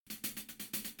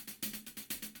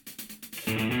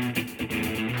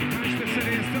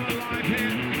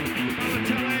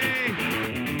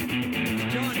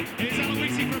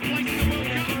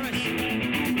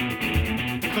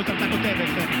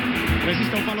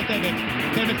resiste un fallo Tevez.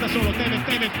 Tevez da solo, Tevez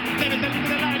nel limite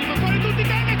dell'area, li fa fuori tutti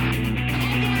Tevez. Oh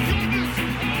my goodness!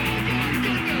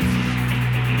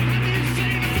 Have you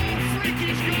seen a more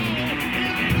freakish goal in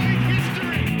A-League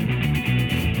history?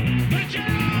 The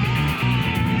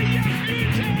Gerrard!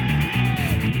 Yakuta! I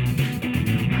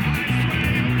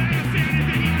swear you'll never see anything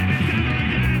like this ever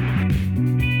again.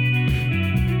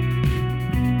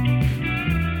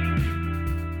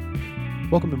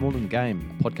 Welcome to More Than the Game,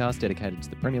 a podcast dedicated to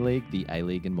the Premier League, the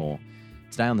A-League and more.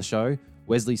 Today on the show,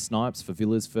 Wesley Snipes for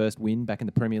Villa's first win back in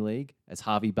the Premier League as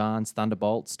Harvey Barnes'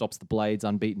 Thunderbolt stops the Blades'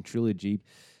 unbeaten trilogy.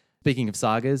 Speaking of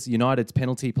sagas, United's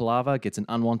penalty palaver gets an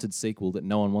unwanted sequel that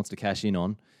no one wants to cash in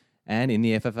on. And in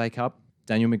the FFA Cup,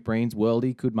 Daniel McBreen's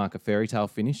worldie could mark a fairy tale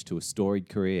finish to a storied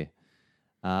career.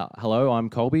 Hello, I'm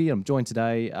Colby. I'm joined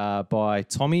today by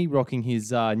Tommy, rocking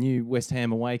his new West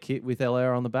Ham away kit with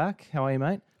LR on the back. How are you,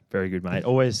 mate? Very good, mate.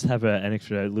 Always have an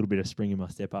extra little bit of spring in my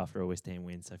step after a West Ham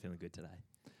win, so feeling good today.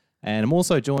 And I'm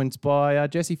also joined by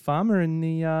Jesse Farmer in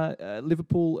the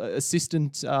Liverpool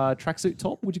assistant tracksuit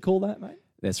top. Would you call that, mate?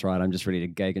 That's right. I'm just ready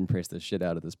to gegenpress the shit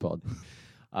out of this pod.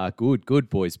 Good,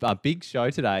 boys. Big show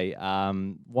today.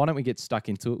 Why don't we get stuck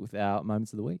into it with our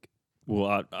moments of the week?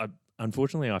 Well, I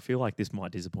unfortunately, I feel like this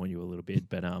might disappoint you a little bit,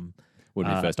 but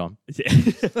Wouldn't be the first time. Yeah.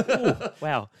 Ooh,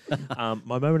 wow.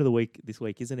 My moment of the week this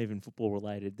week isn't even football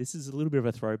related. This is a little bit of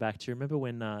a throwback. Do you remember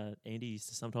when Andy used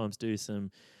to sometimes do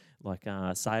some like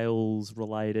sales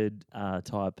related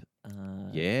type?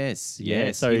 Yes.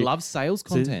 So he loves sales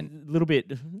content. A little bit,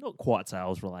 not quite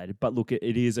sales related, but look,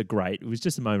 it is a great. It was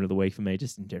just a moment of the week for me,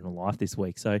 just in general life this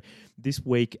week. So this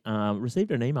week,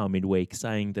 received an email midweek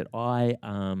saying that I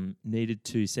needed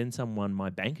to send someone my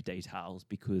bank details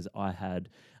because I had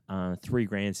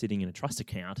 $3,000 sitting in a trust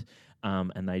account,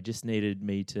 and they just needed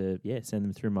me to send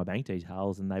them through my bank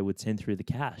details, and they would send through the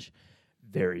cash.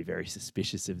 Very, very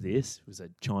suspicious of this. It was a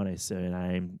Chinese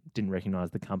surname. Didn't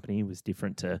recognise the company. It was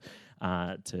different to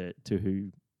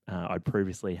who I'd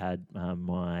previously had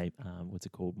my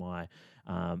my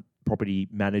property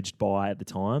managed by at the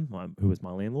time. Who was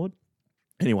my landlord.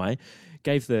 Anyway,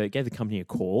 gave the company a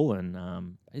call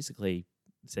and basically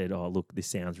said, "Oh, look, this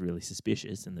sounds really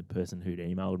suspicious." And the person who'd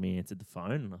emailed me answered the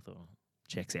phone, and I thought,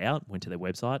 checks out. Went to their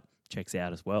website, checks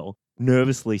out as well.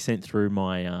 Nervously sent through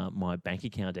my my bank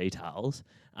account details,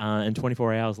 and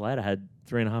 24 hours later had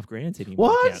 $3,500 sitting in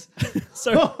my account.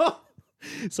 So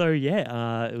it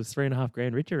was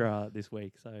 $3,500 richer this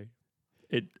week. So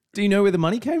Do you know where the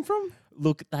money came from?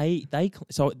 Look,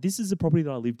 so this is a property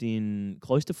that I lived in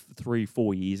close to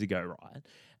 3-4 years ago, right?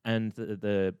 And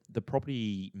the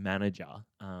property manager,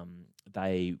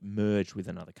 they merged with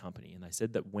another company, and they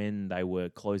said that when they were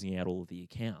closing out all of the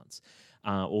accounts,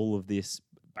 all of this,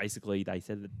 basically they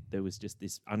said that there was just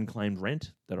this unclaimed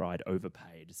rent that I'd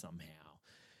overpaid somehow.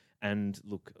 And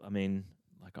look, I mean,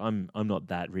 like I'm not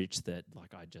that rich that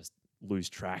like I just lose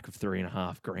track of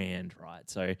 $3,500, right?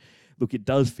 So look, it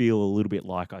does feel a little bit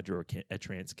like I drew a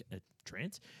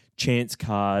chance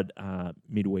card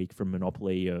midweek from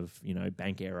Monopoly of,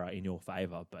 bank error in your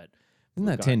favour. But Isn't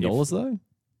that $10 though?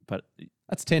 But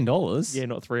that's $10. Yeah,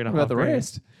 not $3,500. What about the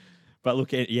rest? But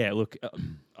look,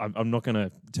 I'm not going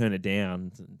to turn it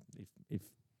down if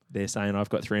they're saying I've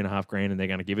got $3,500 and they're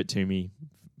going to give it to me.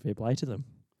 Fair play to them.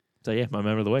 So yeah, my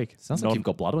moment of the week. Sounds like you've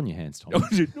got blood on your hands, Tom.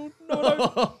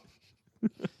 No.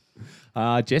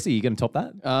 Jesse, you going to top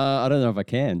that? I don't know if I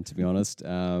can, to be honest.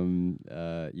 I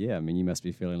mean, you must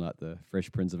be feeling like the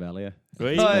Fresh Prince of Bel-Air.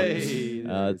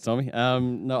 Tommy.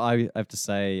 No, I have to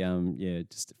say,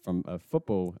 just from a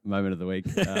football moment of the week,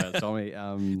 Tommy.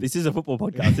 This is a football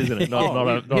podcast, isn't it?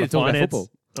 Not a finance. Football.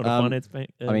 Not a finance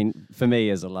bank. I mean, for me,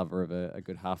 as a lover of a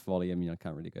good half volley, I mean, I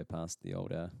can't really go past the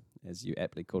old, as you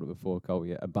aptly called it before,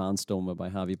 Colby, a barnstormer by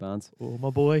Harvey Barnes. Oh,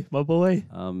 my boy.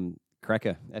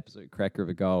 Cracker, absolute cracker of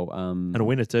a goal. And a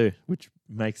winner too, which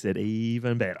makes it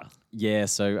even better. Yeah,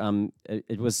 so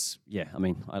it was, I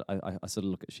mean, I sort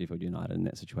of look at Sheffield United in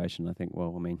that situation. I think,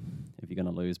 well, I mean, if you're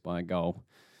going to lose by a goal,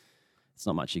 it's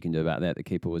not much you can do about that. The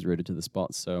keeper was rooted to the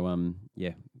spot. So,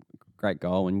 great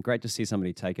goal and great to see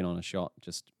somebody taking on a shot,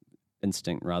 just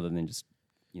instinct rather than just,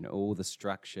 all the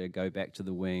structure, go back to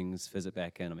the wings, fizz it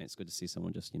back in. I mean, it's good to see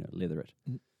someone just, leather it.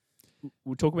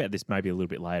 We'll talk about this maybe a little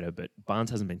bit later, but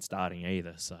Barnes hasn't been starting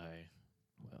either, so,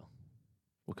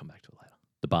 we'll come back to it later.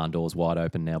 The barn door's wide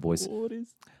open now, boys. Oh, it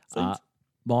is.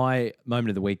 My moment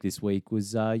of the week this week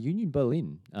was Union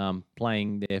Berlin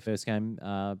playing their first game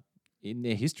in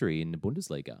their history in the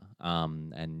Bundesliga.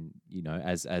 And you know,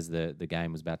 as the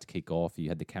game was about to kick off, you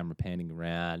had the camera panning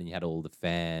around, and you had all the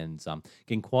fans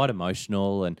getting quite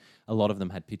emotional, and a lot of them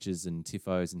had pictures and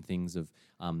tifos and things of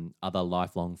other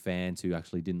lifelong fans who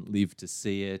actually didn't live to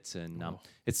see it, and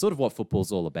it's sort of what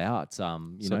football's all about.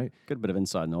 You know, got a bit of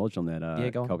inside knowledge on that. Yeah,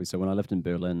 go on. Colby. So when I lived in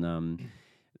Berlin,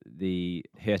 the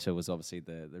Hertha was obviously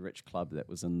the rich club that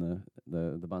was in the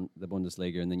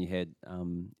Bundesliga, and then you had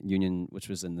Union, which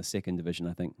was in the second division,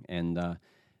 I think, and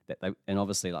and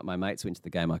obviously, like, my mates went to the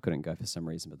game. I couldn't go for some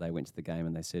reason, but they went to the game,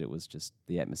 and they said it was just,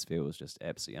 the atmosphere was just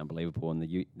absolutely unbelievable, and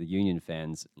the Union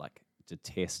fans like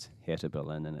detest Hertha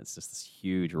Berlin, and it's just this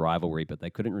huge rivalry, but they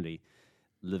couldn't really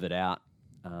live it out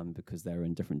because they were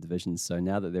in different divisions. So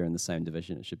now that they're in the same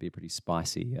division, it should be a pretty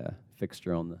spicy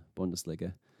fixture on the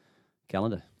Bundesliga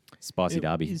calendar. spicy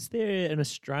derby. Is there an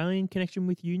Australian connection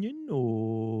with Union,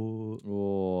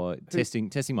 Or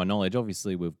testing my knowledge.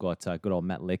 Obviously, we've got good old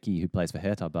Matt Leckie who plays for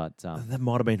Hertha, but that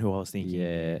might have been who I was thinking.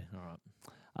 Yeah. All right.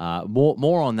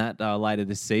 More on that later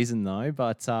this season, though.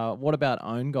 But what about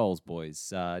own goals,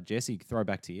 boys? Jesse, throw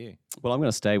back to you. Well, I'm going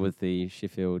to stay with the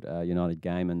Sheffield United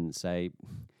game and say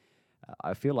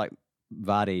I feel like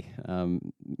Vardy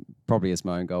probably is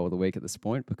my own goal of the week at this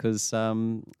point, because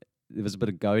there was a bit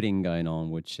of goading going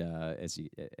on, which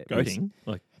Goading?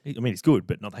 Like, I mean, he's good,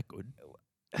 but not that good.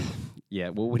 Yeah,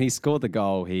 well, when he scored the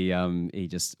goal, he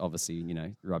just obviously,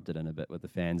 rubbed it in a bit with the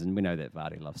fans, and we know that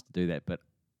Vardy loves to do that. But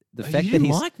the fact you that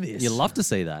didn't he's like this. You love to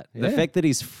see that. the fact that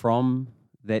he's from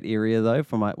that area, though,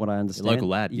 from what I understand, local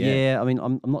lad, yeah. I mean,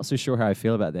 I'm not so sure how I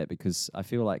feel about that, because I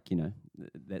feel like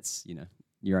that's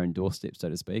your own doorstep, so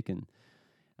to speak, and.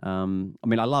 I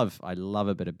mean, I love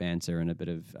a bit of banter and a bit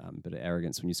of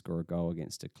arrogance when you score a goal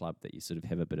against a club that you sort of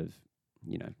have a bit of,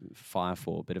 fire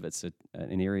for. But if it's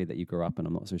an area that you grew up in,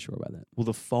 I'm not so sure about that. Well,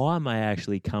 the fire may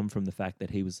actually come from the fact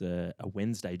that he was a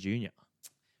Wednesday junior.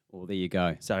 Well, there you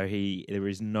go. So there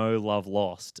is no love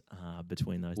lost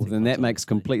between those. Well, two then clubs, that makes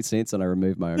obviously. complete sense, and I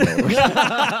remove my own goal.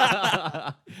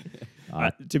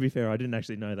 To be fair, I didn't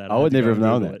actually know that. I had would to never go have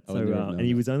known Google that. it. I would never have known And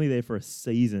he that. was only there for a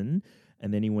season,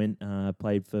 and then he went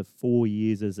played for 4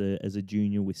 years as a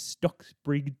junior with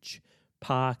Stocksbridge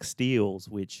Park Steels,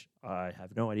 which I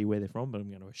have no idea where they're from, but I'm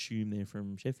going to assume they're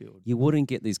from Sheffield. You wouldn't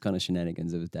get these kind of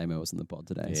shenanigans if Damo was in the pod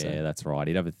today. Yeah, So. that's right.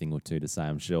 He'd have a thing or two to say,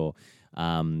 I'm sure.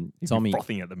 He'd Tommy, be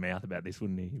frothing at the mouth about this,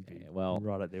 wouldn't he? He'd be well-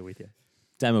 right up there with you.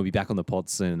 Dan will be back on the pod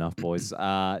soon enough, boys.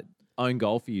 Own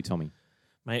goal for you, Tommy.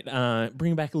 Mate,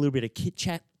 bring back a little bit of kit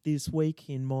chat this week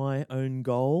in my own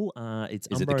goal. It's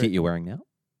Is it the Umbro- kit you're wearing now?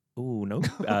 Oh, no,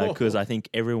 because I think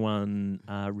everyone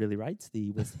really rates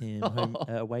the West Ham home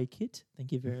away kit.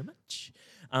 Thank you very much.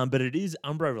 But it is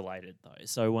Umbro related, though.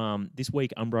 So this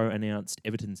week, Umbro announced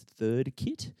Everton's third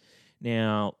kit.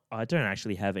 Now, I don't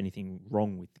actually have anything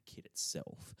wrong with the kit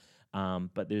itself,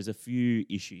 but there's a few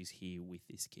issues here with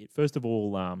this kit. First of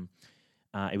all,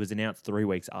 it was announced 3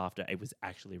 weeks after it was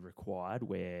actually required,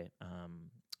 where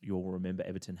you'll remember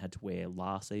Everton had to wear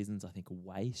last season's, I think,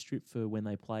 away strip for when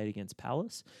they played against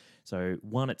Palace. So,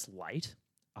 one, it's late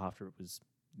after it was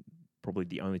probably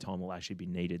the only time it'll actually be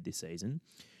needed this season.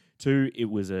 2,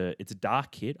 it's a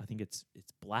dark kit. I think it's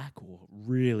black or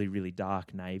really, really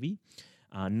dark navy,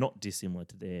 not dissimilar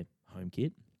to their home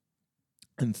kit.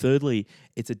 And thirdly,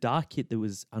 it's a dark kit that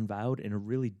was unveiled in a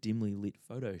really dimly lit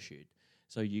photo shoot.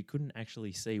 So you couldn't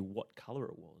actually see what colour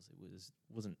it was.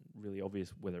 Wasn't really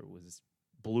obvious whether it was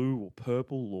blue or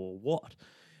purple or what.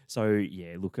 So,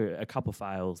 yeah, look, a couple of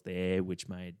fails there, which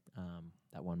made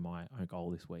that one my own goal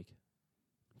this week.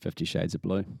 50 Shades of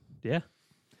Blue. Yeah.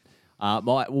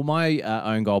 My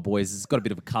own goal, boys, has got a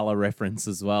bit of a colour reference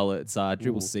as well. It's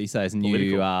Dribble Cisse's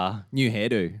new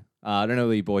hairdo. I don't know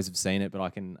whether you boys have seen it, but I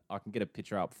can get a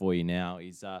picture up for you now.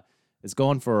 He's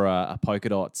gone for a polka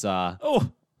dots. I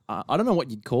don't know what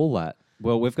you'd call that.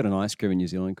 Well, we've got an ice cream in New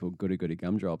Zealand called Goody Goody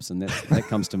Gumdrops, and that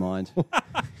comes to mind.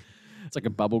 It's like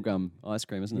a bubblegum ice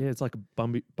cream, isn't it? Yeah, it's like a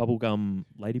bubblegum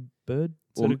ladybird.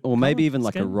 Or maybe even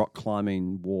like a scheme. rock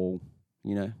climbing wall,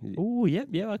 Oh,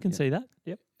 yeah, I can see that.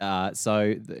 Yep.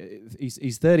 So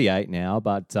he's 38 now,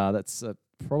 but that's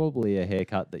probably a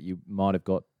haircut that you might have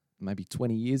got maybe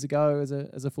 20 years ago as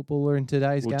a footballer in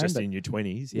today's game. Just but- in your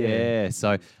 20s. Yeah,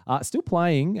 so still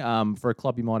playing for a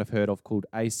club you might have heard of called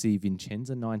AC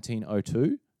Vincenza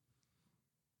 1902.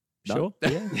 No? Sure.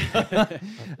 Yeah. I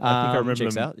think I remember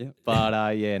Checks them. out, yeah. But no,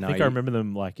 I think I remember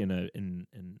them like in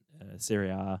a Serie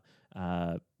A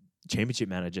championship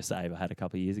manager save I had a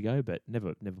couple of years ago, but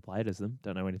never played as them.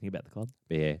 Don't know anything about the club.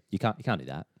 But yeah, you can't do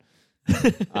that.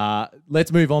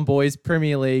 Let's move on, boys.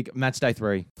 Premier League match day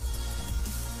 3.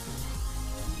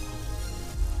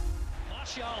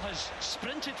 Martial has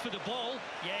sprinted for the ball.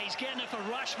 Yeah, he's getting it for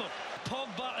Rashford.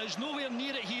 Pogba is nowhere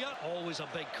near it here. Always a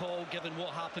big call given what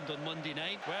happened on Monday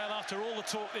night. Well, after all the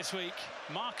talk this week,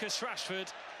 Marcus Rashford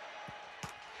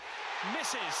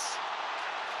misses.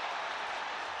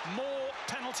 More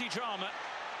penalty drama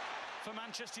for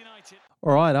Manchester United.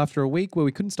 All right, after a week where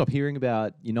we couldn't stop hearing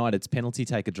about United's penalty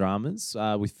taker dramas,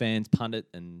 with fans, pundit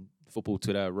and football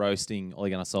Twitter roasting Ole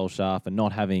Gunnar Solskjaer for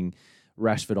not having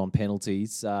Rashford on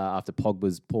penalties after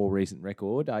Pogba's poor recent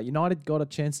record, United got a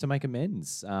chance to make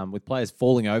amends, with players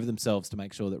falling over themselves to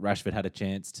make sure that Rashford had a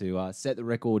chance to set the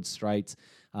record straight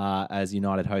as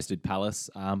United hosted Palace.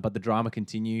 But the drama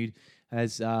continued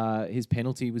as his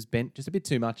penalty was bent just a bit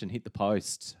too much and hit the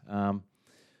post.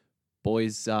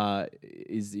 Boys,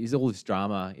 is all this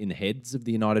drama in the heads of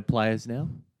the United players now?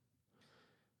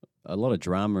 A lot of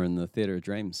drama in the theatre of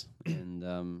dreams.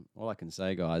 And all I can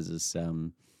say, guys, is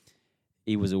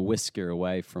he was a whisker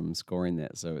away from scoring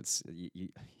that. So it's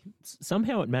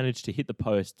Somehow it managed to hit the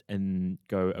post and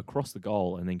go across the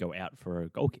goal and then go out for a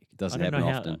goal kick. it doesn't I don't happen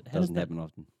know how- often. how does Doesn't that- happen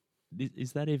often.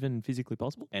 Is that even physically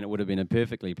possible? And it would have been a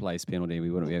perfectly placed penalty. We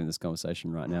wouldn't be having this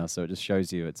conversation right now. So it just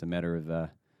shows you it's a matter of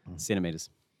centimetres.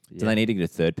 Do they need to get a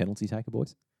third penalty taker,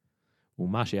 boys? Well,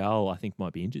 Martial, I think,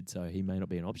 might be injured, so he may not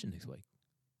be an option next week.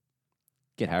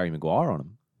 Get Harry Maguire on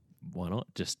him. Why not?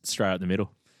 Just straight out the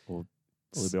middle or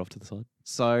a little bit off to the side.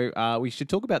 So we should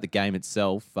talk about the game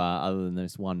itself, other than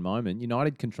this one moment.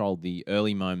 United controlled the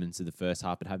early moments of the first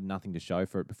half, but had nothing to show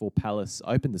for it before Palace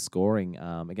opened the scoring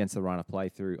against the run of play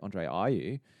through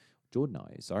Jordan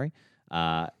Ayew, sorry.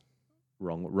 Wrong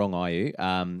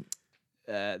Ayew.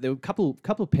 There were a couple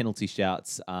of penalty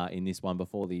shouts in this one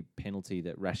before the penalty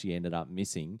that Rashi ended up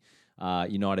missing.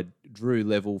 United drew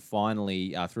level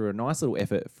finally through a nice little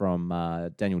effort from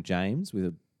Daniel James with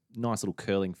a nice little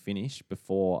curling finish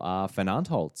before Van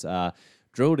Aanholt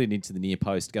drilled it into the near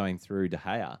post going through De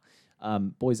Gea.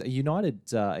 Boys, are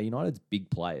United's big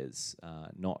players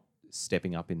not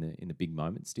stepping up in the big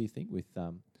moments? Do you think with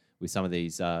some of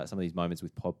these moments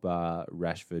with Pogba,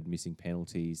 Rashford missing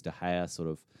penalties, De Gea sort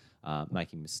of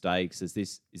making mistakes? Is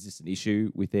this an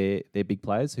issue with their big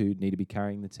players who need to be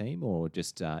carrying the team, or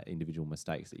just individual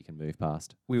mistakes that you can move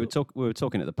past? We were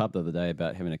talking at the pub the other day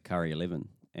about having a Curry 11,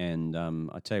 and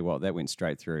I tell you what, that went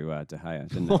straight through De Gea,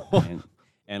 didn't it?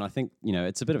 and I think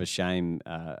it's a bit of a shame.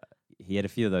 He had a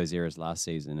few of those errors last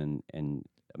season, and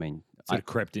I mean,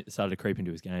 Started to creep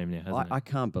into his game now, hasn't I it?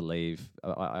 can't believe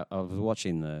I was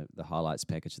watching the highlights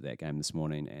package of that game this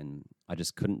morning, and I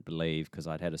just couldn't believe, because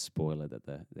I'd had a spoiler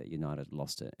that United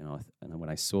lost it, and when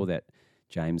I saw that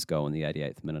James goal in the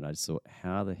 88th minute, I just thought,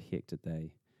 how the heck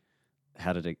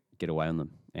how did it get away on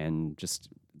them? And just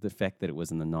the fact that it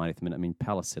was in the 90th minute. I mean,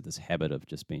 Palace had this habit of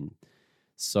just being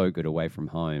so good away from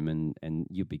home, and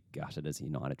you'd be gutted as a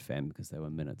United fan because they were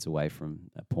minutes away from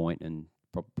a point, and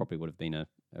probably would have been a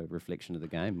reflection of the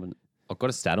game, wouldn't it? I've got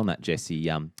a stat on that, Jesse.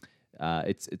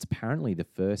 It's apparently the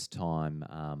first time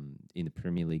in the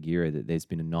Premier League era that there's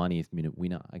been a 90th minute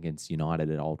winner against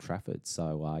United at Old Trafford.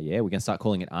 So we're going to start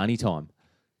calling it Arnie time.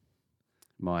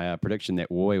 My prediction that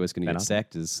Roy was going to get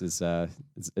sacked is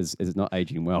not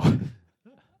aging well.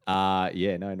 No,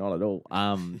 not at all.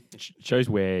 Shows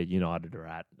where United are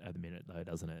at the minute, though,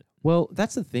 doesn't it? Well,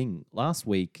 that's the thing. Last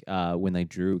week, when they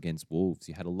drew against Wolves,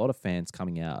 you had a lot of fans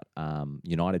coming out,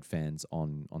 United fans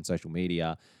on social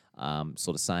media,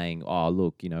 sort of saying, "Oh,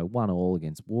 look, 1-1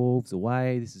 against Wolves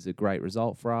away. This is a great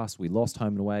result for us. We lost home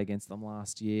and away against them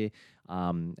last year."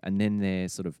 And then they're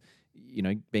sort of,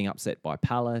 being upset by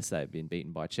Palace. They've been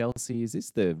beaten by Chelsea. Is this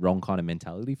the wrong kind of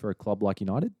mentality for a club like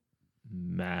United?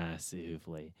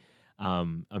 Massively. I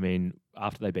mean,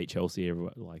 after they beat Chelsea,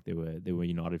 there were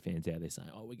United fans out there saying,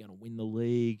 "Oh, we're going to win the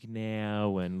league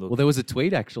now." And look, Well, there was a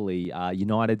tweet actually,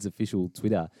 United's official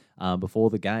Twitter before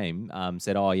the game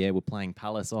said, "Oh yeah, we're playing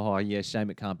Palace. Oh yeah, shame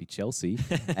it can't be Chelsea."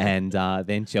 And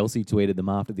then Chelsea tweeted them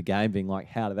after the game, being like,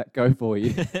 "How did that go for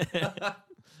you?"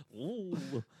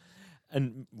 Ooh.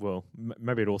 And well,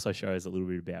 maybe it also shows a little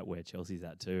bit about where Chelsea's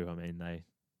at too. I mean, they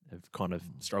have kind of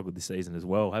struggled this season as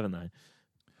well, haven't they?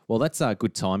 Well, that's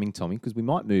good timing, Tommy, because we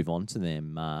might move on to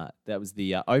them. That was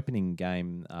the opening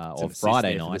game of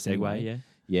Friday night. Segue,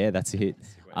 Yeah, that's it.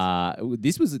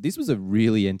 This was a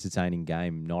really entertaining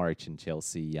game, Norwich and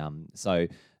Chelsea. So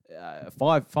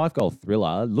five goal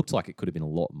thriller. Looked like it could have been a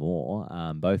lot more.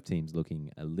 Both teams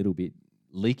looking a little bit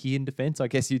leaky in defence, I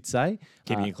guess you'd say.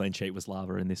 Keeping a clean sheet was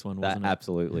lava in this one, wasn't it?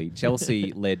 Absolutely.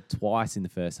 Chelsea led twice in the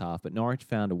first half, but Norwich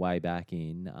found a way back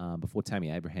in before Tammy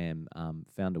Abraham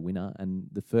found a winner, and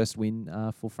the first win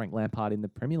for Frank Lampard in the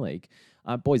Premier League.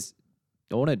 Boys,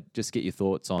 I want to just get your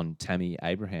thoughts on Tammy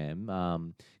Abraham.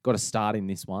 Got a start in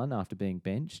this one after being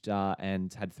benched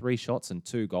and had 3 shots and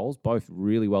 2 goals, both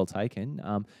really well taken.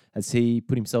 Has he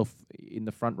put himself in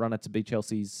the front runner to be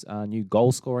Chelsea's new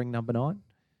goal scoring number 9?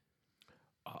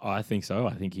 I think so.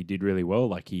 I think he did really well.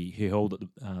 Like he held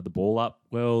the ball up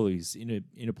well. His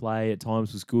inner play at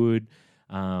times was good.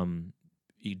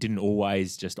 He didn't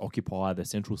always just occupy the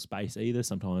central space either.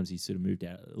 Sometimes he sort of moved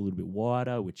out a little bit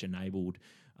wider, which enabled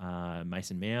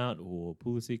Mason Mount or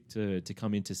Pulisic to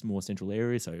come into some more central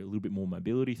areas, so a little bit more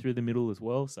mobility through the middle as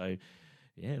well. So,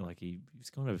 yeah, like he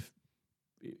was kind of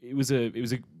it was a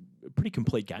pretty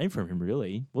complete game from him,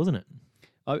 really, wasn't it?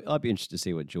 I'd be interested to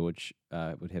see what George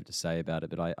would have to say about it,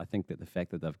 but I think that the fact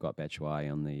that they've got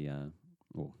Batshuayi on the,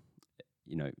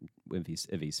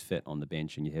 if he's fit on the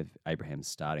bench and you have Abraham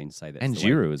starting, say that, And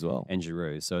Giroud as well. And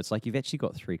Giroud. So it's like you've actually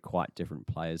got 3 quite different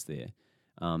players there.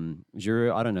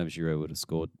 Giroud, I don't know if Giroud would have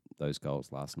scored those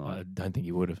goals last night. I don't think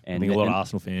he would have. I And- think a lot of and-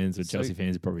 Arsenal fans or so- Chelsea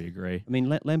fans would probably agree. I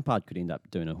mean, Lampard could end up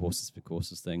doing a horses for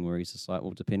courses thing where he's just like,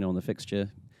 well, depending on the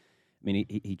fixture. I mean,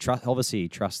 he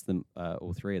trusts them,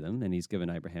 all 3 of them, and he's given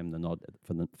Abraham the nod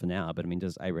for now. But I mean,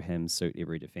 does Abraham suit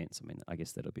every defence? I mean, I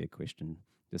guess that'll be a question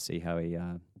to see how he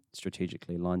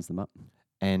strategically lines them up.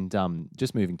 And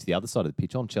just moving to the other side of the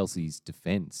pitch on Chelsea's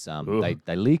defence, Ugh.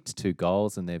 they leaked 2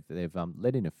 goals and they've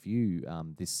let in a few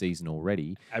this season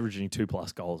already. Averaging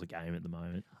 2+ goals a game at the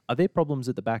moment. Are there problems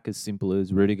at the back as simple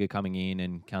as Rudiger coming in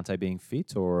and Kante being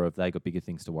fit, or have they got bigger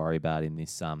things to worry about in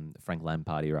this Frank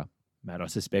Lampard era? Matt, I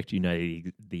suspect you know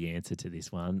the answer to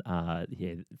this one.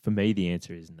 For me, the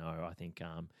answer is no. I think,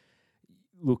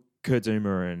 look, Kurt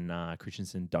Zuma and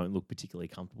Christensen don't look particularly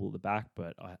comfortable at the back,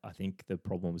 but I think the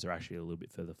problems are actually a little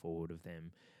bit further forward of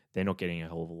them. They're not getting a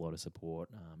hell of a lot of support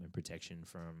and protection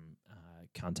from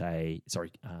Jorginho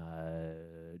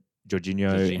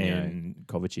and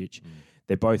Kovacic.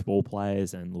 They're both ball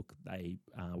players, and look, they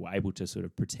were able to sort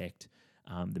of protect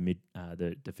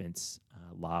the defense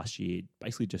last year,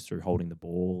 basically just through holding the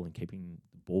ball and keeping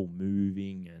the ball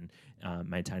moving and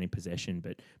maintaining possession.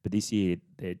 But this year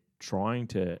they're trying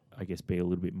to, I guess, be a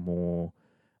little bit more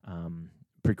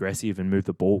progressive and move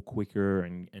the ball quicker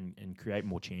and create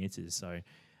more chances. So,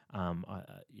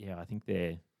 I think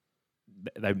they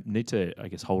need to, I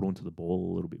guess, hold on to the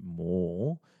ball a little bit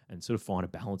more and sort of find a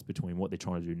balance between what they're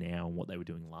trying to do now and what they were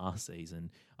doing last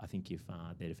season. I think if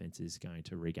their defence is going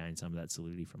to regain some of that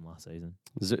solidity from last season.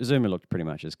 Zuma looked pretty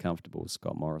much as comfortable as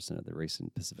Scott Morrison at the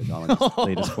recent Pacific Islands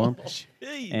Leaders Forum.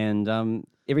 And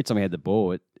every time he had the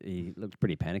ball, he looked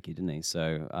pretty panicky, didn't he?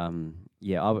 So,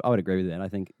 I would agree with that. I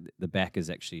think the back is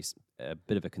actually a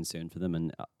bit of a concern for them.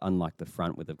 And unlike the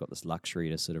front, where they've got this luxury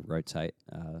to sort of rotate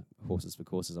horses for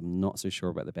courses, I'm not so sure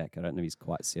about the back. I don't know if he's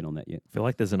quite set on that yet. I feel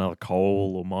like there's another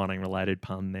coal or mining-related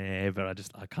pun there, but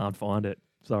I can't find it.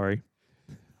 Sorry.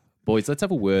 Boys, let's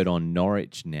have a word on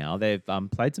Norwich now. They've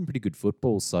played some pretty good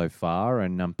football so far,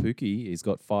 and Pukki has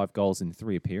got 5 goals in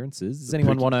 3 appearances. Does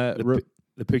anyone want to...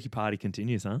 The Pukki party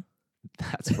continues, huh?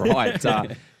 That's right.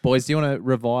 Boys, do you want to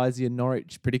revise your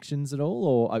Norwich predictions at all?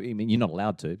 Or, I mean, you're not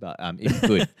allowed to, but if you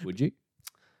could, would you?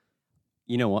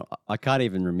 You know what? I can't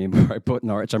even remember where I put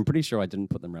Norwich. I'm pretty sure I didn't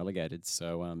put them relegated.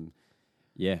 So,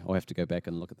 I'll have to go back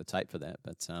and look at the tape for that.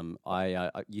 But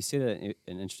you said an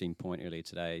interesting point earlier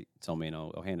today, Tommy, and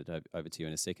I'll hand it over to you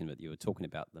in a second. But you were talking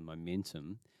about the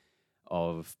momentum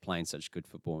of playing such good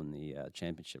football in the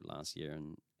championship last year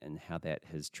and how that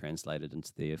has translated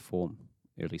into their form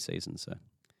early season. So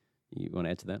you want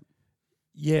to add to that?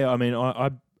 Yeah, I mean,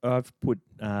 I've put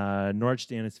Norwich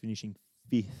down as finishing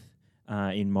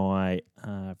 5th in my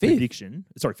prediction.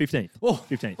 Sorry, 15th. Oh.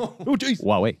 15th. Oh, jeez.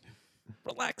 Wow,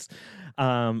 Relax.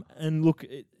 And look,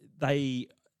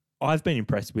 I've been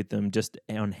impressed with them just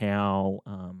on how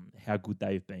good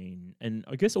they've been, and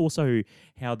I guess also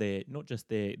how they're not just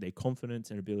their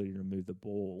confidence and ability to move the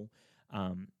ball,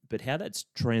 but how that's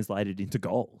translated into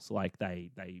goals. Like they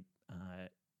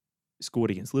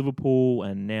scored against Liverpool,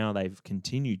 and now they've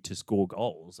continued to score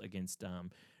goals against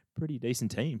pretty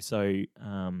decent teams. So.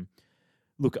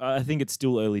 Look, I think it's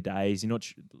still early days. You're not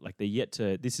they're yet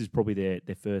to. This is probably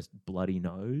their first bloody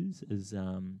nose, as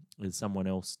someone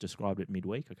else described it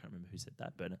midweek. I can't remember who said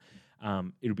that, but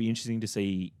it'll be interesting to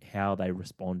see how they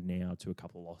respond now to a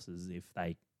couple of losses. If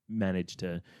they manage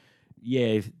to,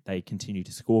 if they continue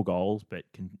to score goals, but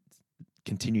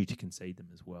continue to concede them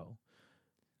as well.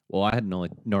 Well, I had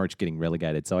Norwich getting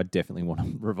relegated, so I definitely want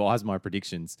to revise my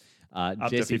predictions.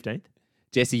 Up to 15th.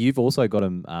 Jesse, you've also got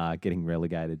them getting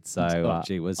relegated. So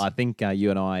gee whiz. I think you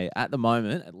and I, at the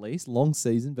moment, at least, long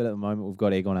season, but at the moment we've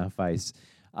got egg on our face.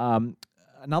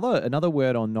 Another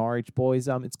word on Norwich, boys.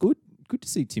 It's good good to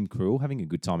see Tim Krul having a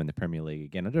good time in the Premier League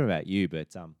again. I don't know about you,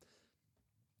 but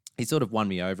he sort of won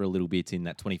me over a little bit in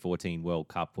that 2014 World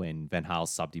Cup when Van Gaal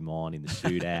subbed him on in the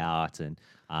shootout, and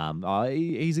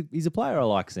he's a player I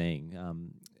like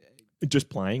seeing. Just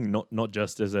playing, not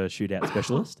just as a shootout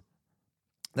specialist.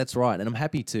 That's right, and I'm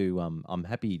happy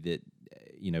that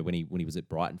when he was at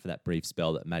Brighton for that brief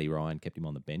spell that Matty Ryan kept him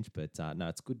on the bench. But no,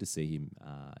 it's good to see him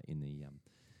in the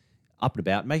up and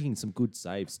about, making some good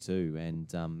saves too,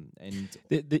 and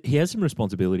he has some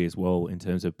responsibility as well in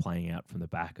terms of playing out from the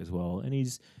back as well.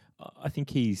 And I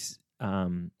think he's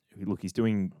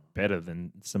doing better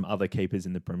than some other keepers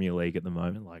in the Premier League at the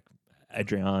moment. Like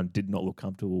Adrian did not look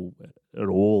comfortable at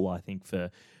all, I think, for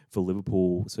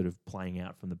Liverpool sort of playing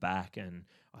out from the back, and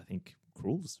I think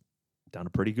Krul's done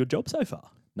a pretty good job so far.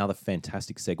 Another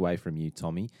fantastic segue from you,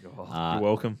 Tommy. You're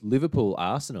welcome.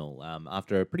 Liverpool-Arsenal,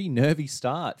 after a pretty nervy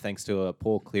start, thanks to a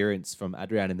poor clearance from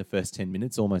Adrian in the first 10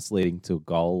 minutes, almost leading to a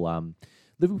goal.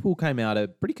 Liverpool came out a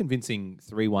pretty convincing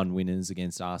 3-1 winners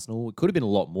against Arsenal. It could have been a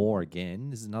lot more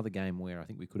again. This is another game where I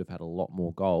think we could have had a lot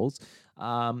more goals.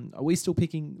 Are we still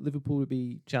picking Liverpool to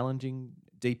be challenging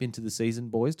deep into the season,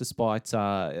 boys, despite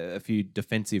a few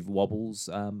defensive wobbles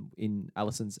in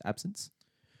Alisson's absence?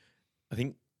 I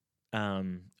think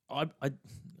I'm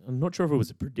not sure if it was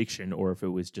a prediction or if it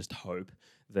was just hope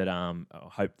that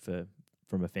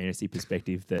from a fantasy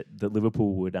perspective that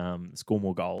Liverpool would score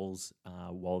more goals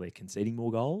while they're conceding more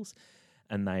goals,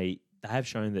 and they have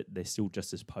shown that they're still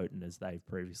just as potent as they've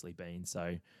previously been.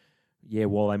 So yeah,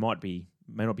 while they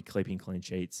may not be clipping clean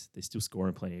sheets, they're still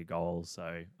scoring plenty of goals.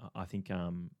 So I think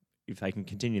if they can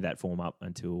continue that form up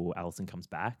until Alisson comes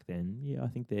back, then yeah, I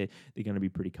think they're going to be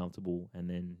pretty comfortable. And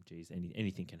then, geez,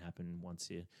 anything can happen once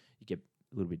you get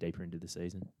a little bit deeper into the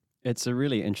season. It's a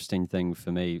really interesting thing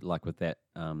for me, like with that,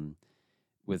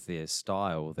 with their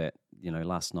style. That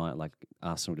last night, like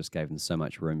Arsenal just gave them so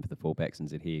much room for the fullbacks and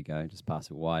said, "Here you go, just pass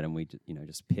it wide," and we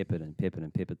just peppered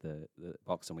the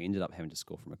box, and we ended up having to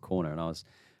score from a corner. And I was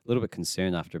a little bit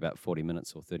concerned after about 40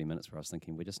 minutes or 30 minutes, where I was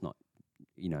thinking, we're just not.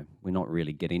 We're not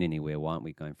really getting anywhere. Why aren't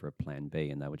we going for a plan B?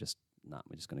 And they were just,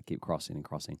 we're just going to keep crossing.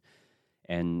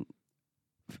 And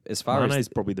as far Mane's as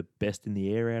probably the best in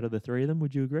the air out of the three of them,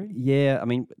 would you agree? yeah, I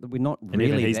mean, we're not And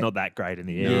really. even he's not that great in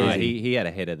the air. No, is he? he had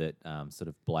a header that sort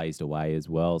of blazed away as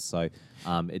well. So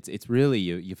it's really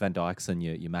your Van Dijks and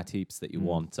your Matips that you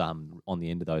want on the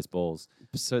end of those balls.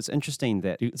 So it's interesting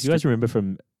that. Do you guys remember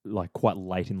from like quite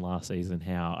late in last season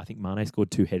how I think Mane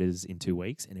scored 2 headers in 2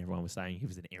 weeks, and everyone was saying he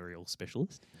was an aerial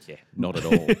specialist? Yeah, not at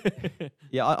all.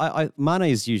 Yeah, Mane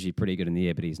is usually pretty good in the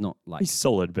air, but he's not like. He's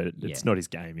solid, but Yeah. it's not his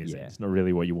game, is it? Yeah. It's not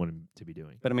really what you want him to be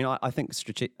doing. But I mean, I think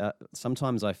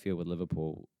sometimes I feel with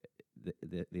Liverpool,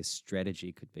 their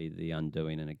strategy could be the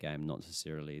undoing in a game, not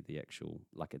necessarily the actual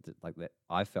like that.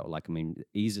 I felt like, I mean,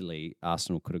 easily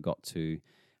Arsenal could have got to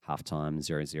half-time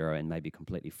 0-0 and maybe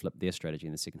completely flipped their strategy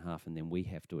in the second half, and then we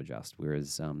have to adjust.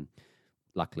 Whereas,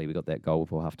 luckily, we got that goal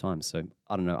before half-time. So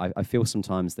I don't know. I feel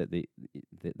sometimes that the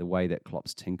way that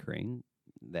Klopp's tinkering,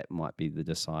 that might be the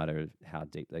decider of how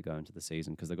deep they go into the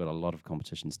season, because they've got a lot of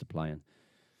competitions to play in.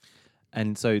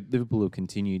 And so Liverpool have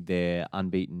continued their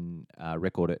unbeaten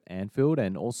record at Anfield,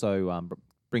 and also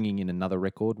bringing in another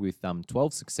record with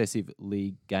 12 successive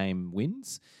league game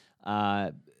wins.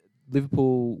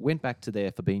 Liverpool went back to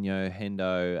their Fabinho,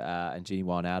 Hendo, and Gini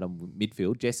Wijnaldum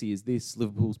midfield. Jesse, is this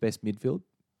Liverpool's best midfield?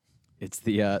 It's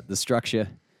the structured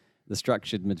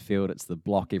midfield. It's the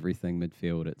block everything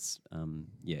midfield. It's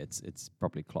it's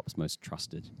probably Klopp's most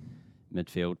trusted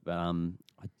midfield. But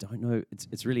I don't know.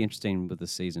 It's really interesting with the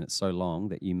season. It's so long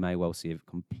that you may well see a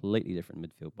completely different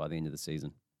midfield by the end of the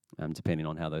season, depending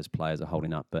on how those players are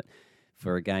holding up. But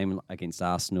for a game against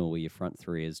Arsenal where your front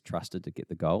three is trusted to get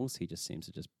the goals, he just seems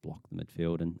to just block the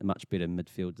midfield, and a much better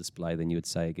midfield display than you would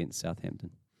say against Southampton.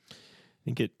 I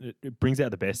think it brings out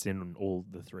the best in all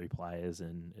the 3 players,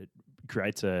 and it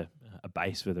creates a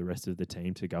base for the rest of the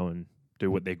team to go and do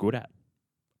what they're good at.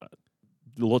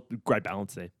 Great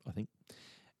balance there, I think.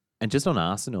 And just on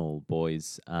Arsenal,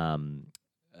 boys,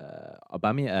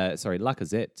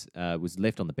 Lacazette was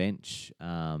left on the bench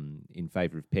in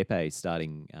favour of Pepe,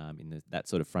 starting in that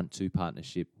sort of front 2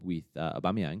 partnership with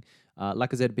Aubameyang.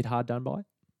 Lacazette a bit hard done by?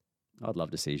 I'd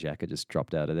love to see Xhaka just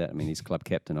dropped out of that. I mean, he's club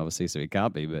captain, obviously, so he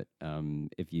can't be. But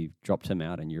if you dropped him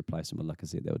out and you replaced him with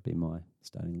Lacazette, that would be my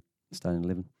starting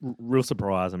 11. Real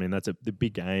surprise. I mean, that's the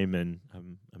big game, and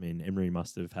I mean, Emery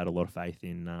must have had a lot of faith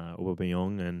in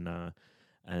Aubameyang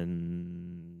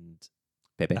and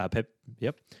Pepe.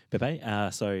 Pepe.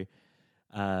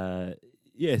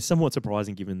 Somewhat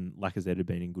surprising given Lacazette had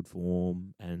been in good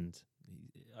form, and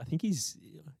I think you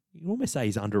can almost say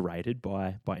he's underrated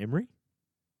by Emery.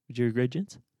 Would you agree,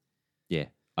 gents? Yeah,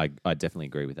 I definitely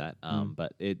agree with that. Mm.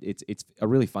 But it's a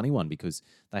really funny one because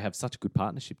they have such a good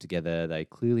partnership together. They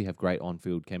clearly have great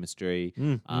on-field chemistry.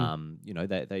 You know,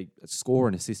 they score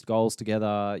and assist goals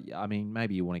together. I mean,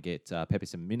 maybe you want to get Pepe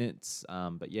some minutes,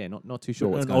 but yeah, not too sure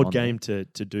what's An going odd on there. game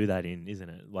to do that in, isn't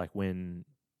it? Like when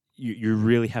you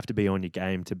really have to be on your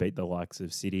game to beat the likes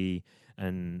of City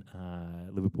and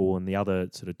Liverpool and the other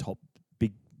sort of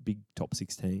big top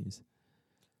 6 teams.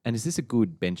 And is this a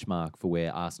good benchmark for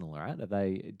where Arsenal are at?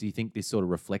 Do you think this sort of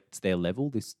reflects their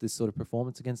level, this sort of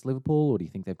performance against Liverpool, or do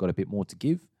you think they've got a bit more to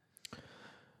give?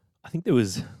 I think there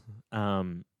was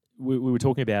we were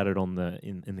talking about it on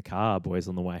in the car, boys,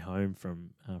 on the way home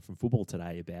from football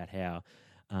today about how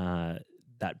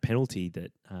that penalty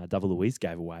that David Luiz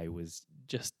gave away was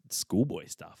just schoolboy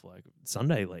stuff, like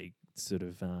Sunday League sort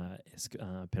of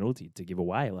penalty to give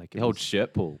away, like The old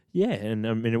shirt pull. yeah, and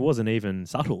I mean it wasn't even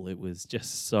subtle; it was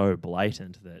just so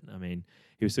blatant that I mean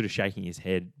he was sort of shaking his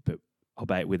head, but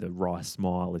albeit with a wry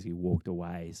smile as he walked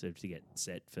away, sort of to get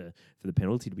set for the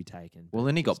penalty to be taken. Well,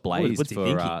 then he got What- blazed what's he for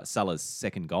thinking? Salah's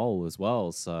second goal as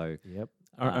well. So Yep.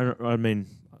 I mean,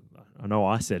 I know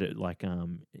I said it like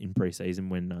in pre-season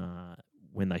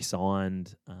when they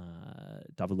signed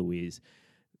David Luiz.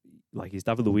 Like, is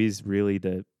David Luiz really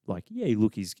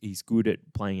he's good at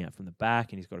playing out from the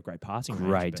back and he's got a great passing range,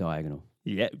 Great but- diagonal.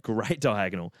 Yeah, great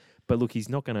diagonal. But look, he's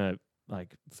not going to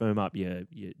like firm up your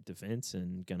defense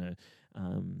and going to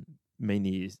mean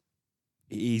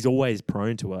he's always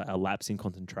prone to a lapse in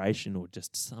concentration or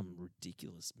just some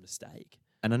ridiculous mistake.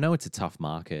 And I know it's a tough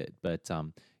market, but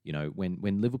you know,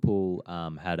 when Liverpool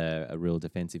had a real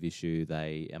defensive issue,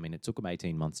 it took them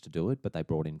 18 months to do it, but they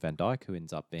brought in Van Dijk, who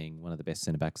ends up being one of the best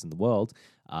centre backs in the world,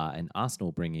 and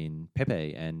Arsenal bring in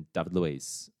Pepe and David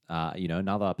Luiz, you know,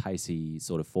 another pacey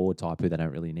sort of forward type who they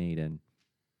don't really need, and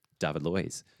David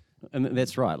Luiz. And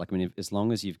that's right. Like, I mean, as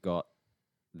long as you've got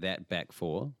that back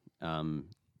four,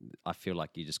 I feel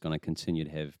like you're just going to continue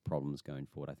to have problems going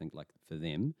forward. I think, like, for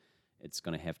them, it's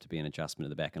going to have to be an adjustment at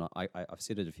the back. And I've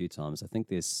said it a few times. I think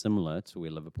they're similar to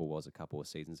where Liverpool was a couple of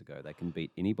seasons ago. They can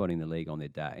beat anybody in the league on their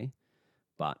day,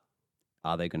 but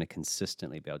are they going to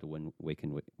consistently be able to win week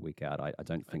in, week out? I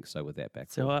don't think so with that back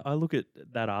So four. I look at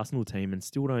that Arsenal team and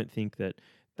still don't think that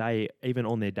they, even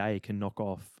on their day, can knock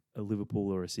off a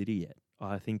Liverpool or a City yet.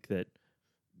 I think that,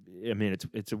 I mean,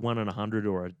 it's a 1 in 100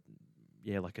 or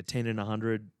like a 10 in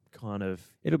 100 kind of.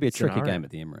 It'll be a tricky scenario. game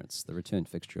at the Emirates. The return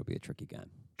fixture will be a tricky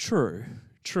game. True,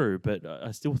 but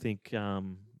I still think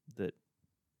that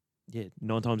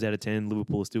 9 times out of 10,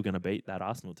 Liverpool is still going to beat that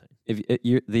Arsenal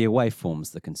team. The away form's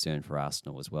the concern for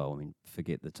Arsenal as well. I mean,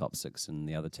 forget the top 6 and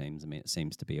the other teams. I mean, it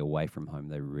seems to be away from home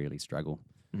they really struggle.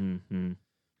 Mm-hmm.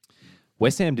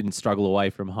 West Ham didn't struggle away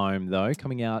from home, though,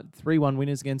 coming out 3-1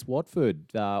 winners against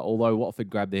Watford. Although Watford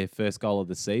grabbed their first goal of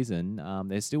the season,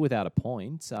 they're still without a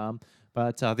point.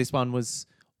 But this one was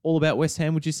all about West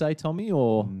Ham, would you say, Tommy?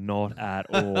 Or Not at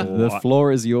all. The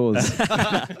floor is yours.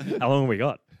 How long have we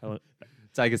got?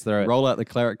 take us through it. Roll out the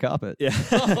claret carpet. Yeah.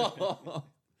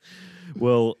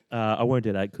 Well, I won't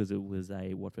do that because it was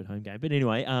a Watford home game. But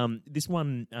anyway, this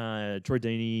one, Troy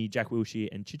Deeney, Jack Wilshere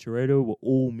and Chicharito were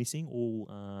all missing,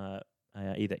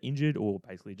 either injured or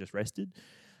basically just rested.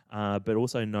 But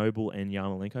also Noble and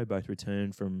Yarmolenko both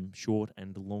returned from short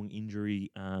and long injury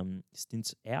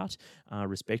stints out,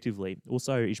 respectively.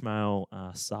 Also, Ismail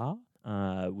Sarr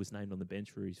was named on the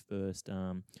bench for his first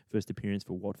appearance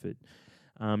for Watford.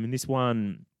 In this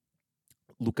one,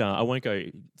 look, I won't go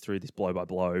through this blow by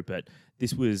blow, but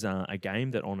this was a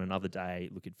game that on another day,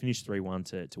 look, it finished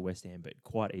 3-1 to West Ham, but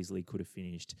quite easily could have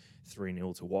finished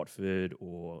 3-0 to Watford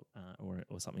or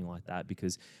something like that,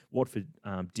 because Watford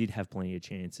did have plenty of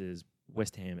chances.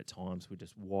 West Ham at times were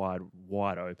just wide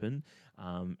open,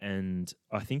 and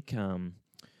I think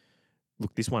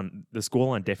look, this one, the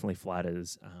scoreline definitely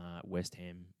flatters West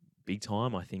Ham big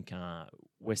time. I think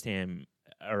West Ham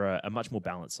are a much more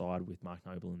balanced side with Mark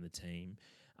Noble in the team,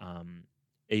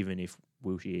 even if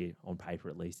Wilshere, on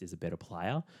paper at least, is a better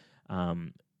player.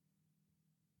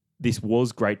 This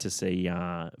was great to see.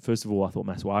 First of all, I thought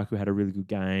Masuaku had a really good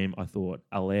game. I thought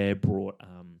Allaire brought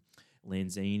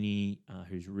Lanzini,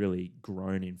 who's really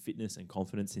grown in fitness and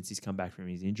confidence since he's come back from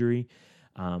his injury.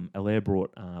 Allaire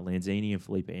brought Lanzini and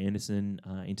Felipe Anderson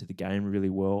into the game really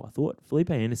well. I thought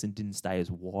Felipe Anderson didn't stay as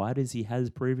wide as he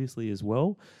has previously as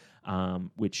well,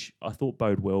 which I thought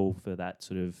bode well for that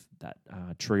sort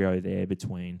of trio there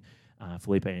between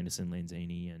Felipe Anderson,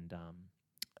 Lanzini, and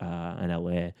and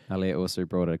Allaire. Elliot also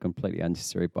brought a completely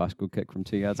unnecessary bicycle kick from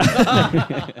 2 yards.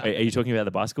 Are you talking about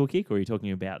the bicycle kick, or are you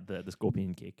talking about the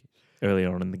scorpion kick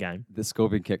earlier on in the game? The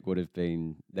scorpion kick would have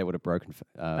broken.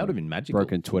 That would have been magical.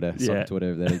 Broken Twitter. Yeah. Sock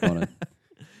Twitter if that had gone in.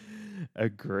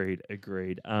 Agreed.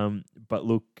 But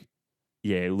look,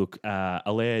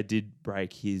 Allaire did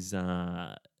break his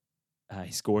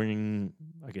scoring,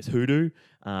 I guess, hoodoo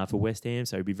for West Ham.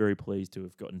 So he'd be very pleased to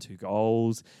have gotten 2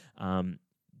 goals.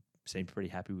 Seemed pretty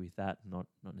happy with that. Not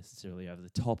necessarily over the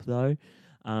top though.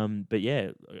 But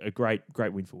yeah, a great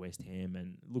win for West Ham.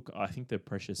 And look, I think the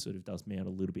pressure sort of does mount a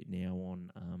little bit now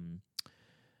on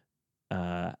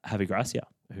Javi Gracia,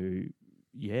 who,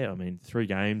 3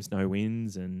 games, no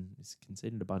wins, and he's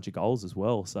conceded a bunch of goals as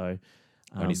well. So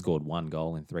Only scored 1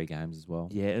 goal in 3 games as well.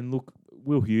 yeah, and look,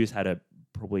 Will Hughes had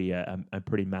probably a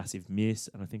pretty massive miss,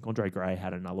 and I think Andre Gray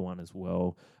had another one as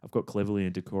well. I've got Cleverley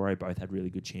and Decore both had really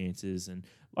good chances, and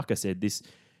like I said, this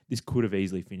could have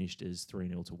easily finished as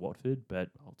 3-0 to Watford, but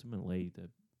ultimately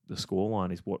the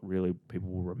scoreline is what really people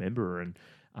will remember. And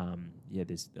I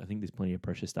think there's plenty of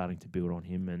pressure starting to build on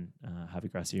him and Javi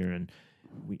Gracia, and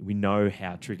we know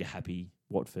how trigger happy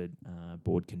Watford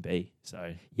board can be.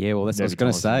 So Yeah, well, that's what I was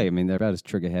going to Nervy say. I mean, they're about as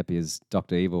trigger happy as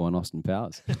Dr. Evil and Austin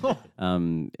Powers.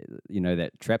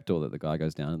 That trapdoor that the guy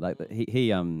goes down. Like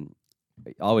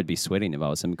I would be sweating if I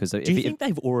was him, because do you think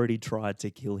they've already tried to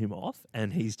kill him off,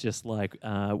 and he's just like,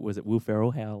 was it Will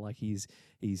Ferrell? How like he's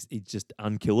just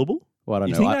unkillable? Well, I don't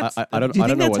You know. think I that's- I don't. Do you I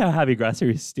don't think know that's what. how Javi Gracia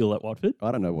is still at Watford?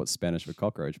 I don't know what's Spanish for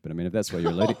cockroach, but I mean, if that's what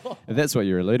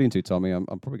you're alluding to, Tommy, I'm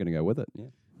probably going to go with it. Yeah.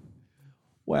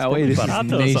 Wow, probably this is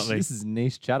Barata or niche. something. This is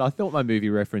niche chat. I thought my movie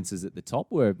references at the top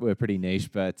were pretty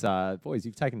niche, but boys,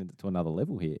 you've taken it to another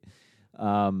level here.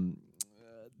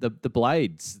 The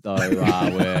blades though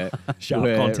were Sharp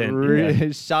were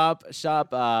content, sharp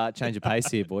change of pace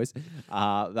here, boys.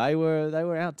 They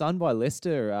were outdone by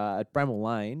Leicester at Bramall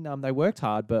Lane. They worked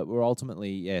hard, but were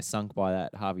ultimately sunk by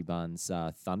that Harvey Barnes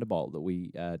thunderbolt that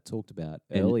we talked about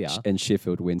earlier. And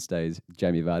Sheffield Wednesday's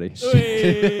Jamie Vardy.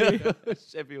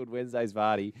 Sheffield Wednesday's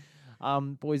Vardy.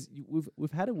 Boys,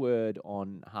 we've had a word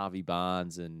on Harvey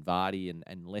Barnes and Vardy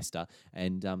and Leicester,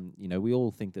 and we all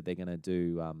think that they're going to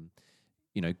do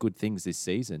good things this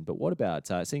season. But what about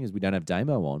seeing as we don't have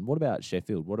Damo on? What about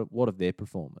Sheffield? What of their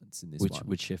performance in this one?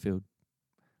 Which Sheffield?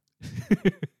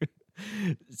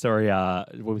 Sorry,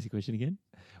 what was your question again?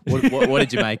 What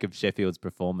did you make of Sheffield's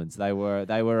performance? They were a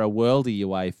worldie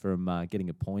away from getting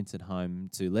a point at home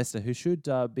to Leicester, who should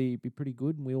be pretty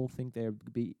good, and we all think they'll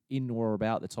be in or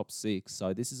about the top 6.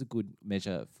 So this is a good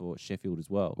measure for Sheffield as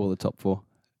well. Or the top 4.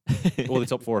 Or the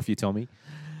top 4, if you tell me.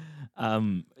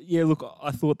 Look,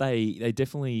 I thought they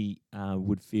definitely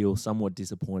would feel somewhat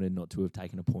disappointed not to have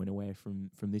taken a point away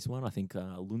from this one. I think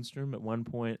Lundstrom at one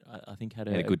point, I think had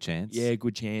a good chance. Yeah,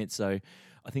 good chance. So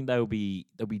I think they'll be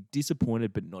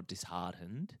disappointed but not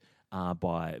disheartened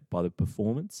by the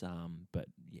performance. But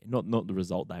yeah, not the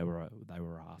result they were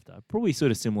after. Probably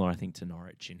sort of similar, I think, to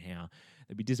Norwich in how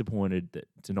they'd be disappointed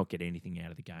to not get anything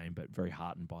out of the game, but very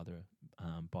heartened by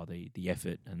the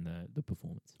effort and the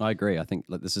performance. I agree. I think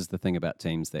this is the thing about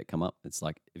teams that come up. It's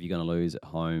like, if you're going to lose at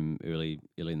home early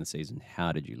in the season,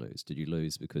 how did you lose? Did you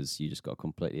lose because you just got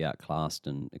completely outclassed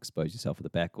and exposed yourself at the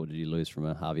back, or did you lose from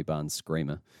a Harvey Barnes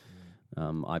screamer?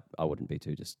 I wouldn't be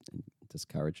too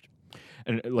discouraged.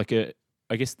 And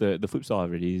I guess the flip side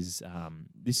of it is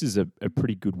this is a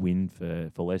pretty good win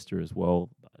for Leicester as well.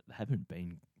 They haven't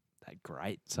been that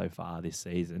great so far this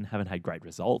season. Haven't had great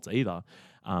results either.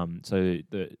 So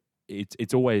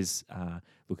it's always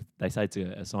look. They say it's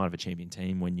a sign of a champion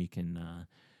team when you can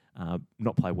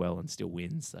not play well and still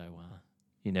win. So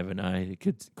you never know. It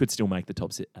could still make the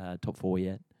top 4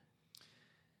 yet.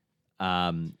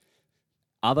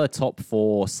 Other top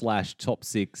 4/top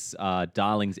 6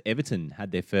 darlings, Everton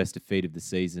had their first defeat of the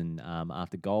season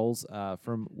after goals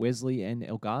from Wesley and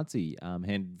El Ghazi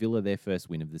handed Villa their first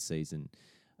win of the season.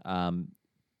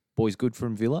 Boys, good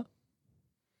from Villa?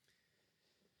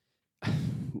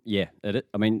 Yeah,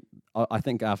 I mean, I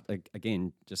think after,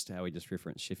 again, just how we just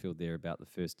referenced Sheffield there about the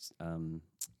first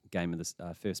game of this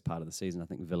first part of the season, I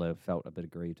think Villa felt a bit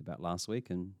aggrieved about last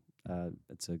week, and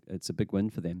it's a big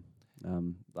win for them.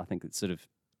 I think it sort of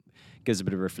gives a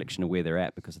bit of a reflection of where they're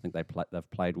at, because I think they've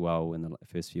played well in the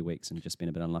first few weeks and just been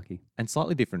a bit unlucky. And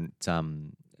slightly different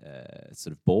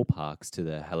sort of ballparks to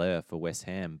the Haller for West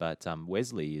Ham, but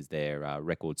Wesley is their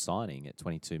record signing at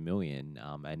 22 million,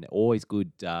 and always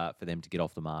good for them to get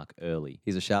off the mark early.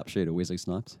 He's a sharpshooter, Wesley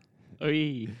Snipes.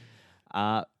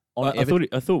 I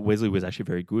thought Wesley was actually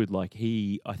very good. Like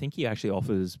I think he actually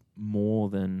offers more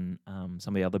than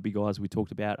some of the other big guys we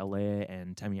talked about, Allaire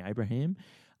and Tammy Abraham.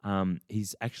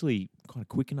 he's actually kind of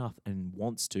quick enough and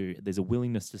wants to. There's a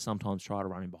willingness to sometimes try to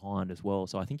run in behind as well.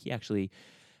 So I think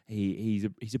he's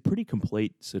a pretty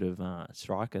complete sort of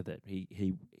striker that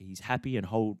he's happy and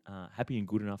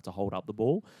good enough to hold up the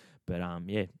ball, but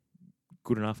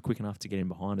good enough, quick enough to get in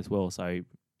behind as well. So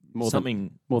More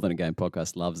than a game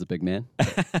podcast loves a big man.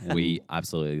 We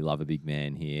absolutely love a big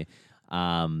man here.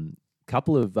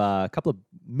 Couple of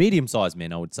medium-sized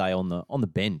men, I would say, on the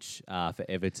bench for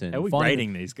Everton. How are we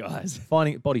rating these guys?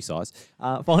 Finding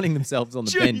themselves on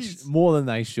the bench more than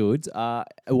they should.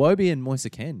 Iwobi and Moise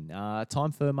Kean.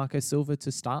 Time for Marco Silva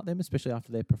to start them, especially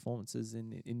after their performances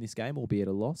in this game, albeit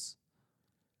a loss.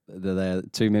 They're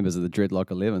two members of the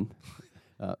Dreadlock 11.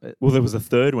 Well, there was a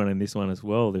third one in this one as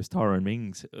well. There's Tyrone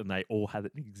Mings, and they all had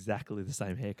exactly the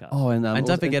same haircut. Oh, and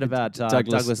don't forget about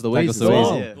Douglas Luiz Douglas as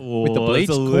well. Luiz, yeah. With the bleached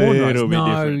it's a cornrows. little bit No,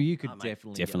 different. you could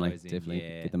definitely Definitely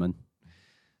get them in.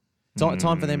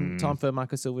 Time for them. Time for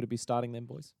Marco Silva to be starting them,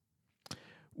 boys.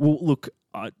 Well, look,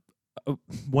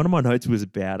 one of my notes was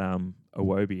about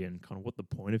Iwobi and kind of what the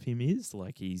point of him is.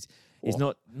 Like he's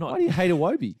not. Why do you hate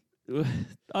Iwobi?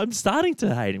 I'm starting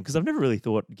to hate him because I've never really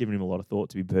given him a lot of thought,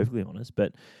 to be perfectly honest.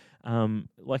 But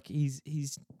like he's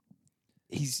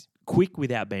quick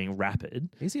without being rapid.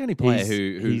 He's the only player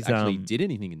who he's, actually did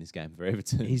anything in this game for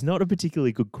Everton. He's not a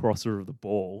particularly good crosser of the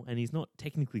ball, and he's not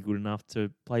technically good enough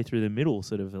to play through the middle,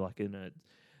 sort of like in a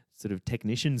sort of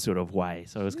technician sort of way.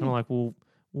 So it's kind of like, well,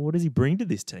 what does he bring to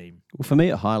this team? Well, for me,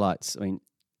 it highlights. I mean,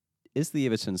 is the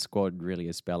Everton squad really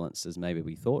as balanced as maybe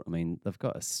we thought? I mean, they've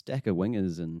got a stack of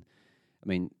wingers, and I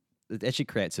mean, it actually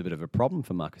creates a bit of a problem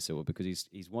for Marco Silva because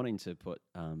he's wanting to put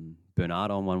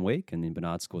Bernard on one week, and then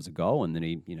Bernard scores a goal, and then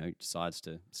he decides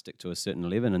to stick to a certain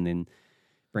 11, and then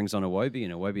brings on Iwobi,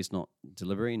 and Iwobi's not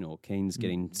delivering, or Keane's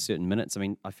getting certain minutes. I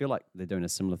mean, I feel like they're doing a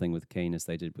similar thing with Keane as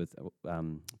they did with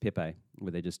Pepe,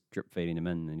 where they're just drip feeding him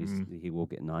in, and he will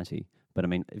get 90. But I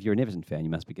mean, if you're an Everton fan, you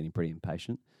must be getting pretty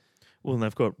impatient. Well, and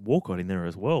they've got Walcott in there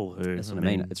as well. That's what I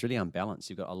mean. It's really unbalanced.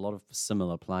 You've got a lot of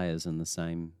similar players in the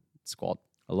same squad.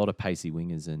 A lot of pacey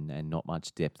wingers and not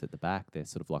much depth at the back. They're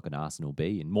sort of like an Arsenal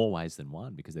B in more ways than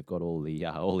one because they've got all the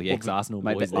ex-Arsenal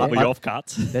mate, boys that- there. the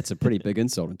offcuts. That's a pretty big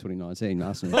insult in 2019,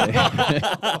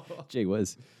 Arsenal. Gee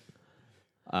whiz.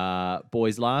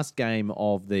 Boys, last game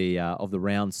of the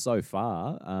round so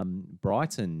far,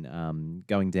 Brighton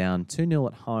going down 2-0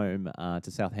 at home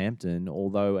to Southampton,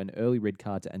 although an early red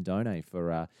card to Andone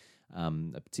for a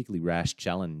particularly rash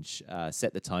challenge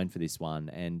set the tone for this one.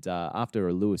 And after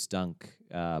a Lewis Dunk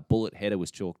bullet header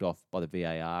was chalked off by the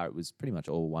VAR, it was pretty much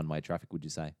all one-way traffic, would you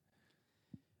say?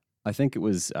 I think it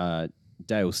was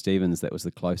Dale Stevens that was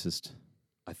the closest.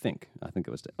 I think it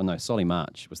was. Oh no, Solly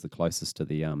March was the closest to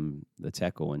the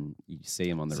tackle, and you see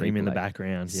him on the See him in the replay.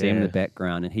 background. See him in the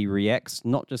background, and he reacts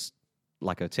not just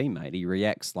like a teammate. He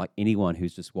reacts like anyone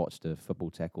who's just watched a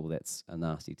football tackle that's a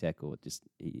nasty tackle. It just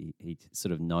he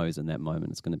sort of knows in that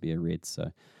moment it's going to be a red.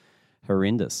 So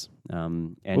horrendous.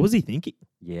 And What was he thinking?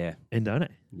 Yeah, Endone.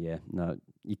 yeah. No,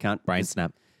 you can't. Brain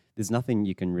snap. There's nothing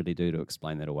you can really do to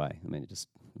explain that away. I mean, it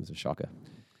was a shocker.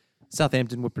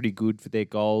 Southampton were pretty good for their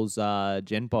goals.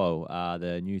 Genpo,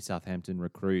 the new Southampton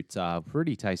recruit,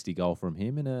 pretty tasty goal from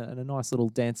him and a nice little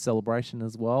dance celebration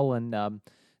as well. And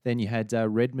then you had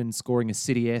Redmond scoring a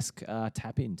City-esque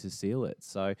tap-in to seal it.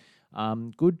 So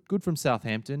good from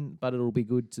Southampton, but it'll be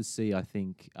good to see, I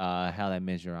think, how they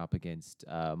measure up against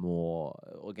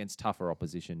tougher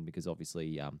opposition because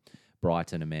obviously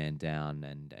Brighton a man down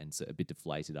and a bit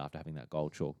deflated after having that goal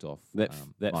chalked off. That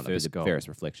might not be first the goal. fairest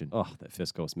reflection. Oh, that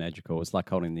first goal was magical. It's like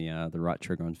holding the right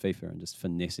trigger on FIFA and just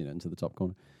finessing it into the top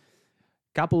corner.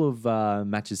 Couple of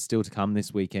matches still to come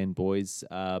this weekend, boys.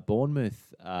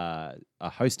 Bournemouth are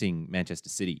hosting Manchester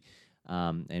City,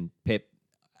 and Pep,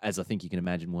 as I think you can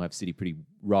imagine, will have City pretty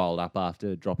riled up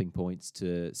after dropping points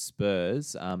to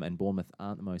Spurs, and Bournemouth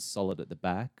aren't the most solid at the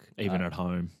back. Even at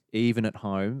home. Even at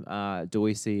home. Do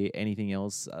we see anything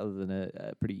else other than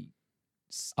a pretty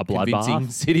A convincing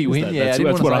bloodbath? City win? That's, Yeah, I that's,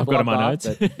 didn't that's want what to say I've got in my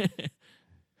bloodbath, notes. but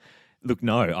Look,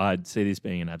 no, I'd see this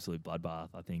being an absolute bloodbath.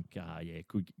 I think,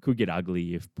 could get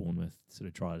ugly if Bournemouth sort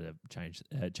of try to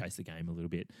chase the game a little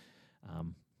bit.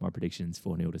 My prediction's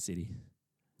 4-0 to City.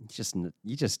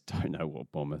 You just don't know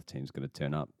what Bournemouth team's going to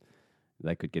turn up.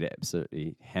 They could get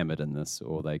absolutely hammered in this,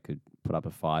 or they could put up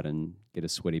a fight and get a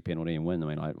sweaty penalty and win. I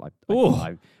mean, I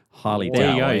highly doubt.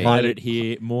 There you go. I You heard highly- it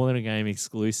here. More than a game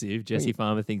exclusive. Jesse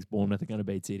Farmer thinks Bournemouth are going to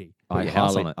beat City. Put your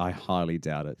house on it. I highly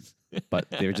doubt it. But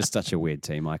they're just such a weird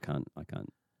team. I can't.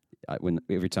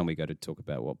 Every time we go to talk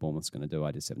about what Bournemouth's going to do,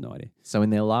 I just have no idea. So in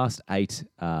their last 8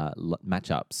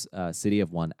 matchups, City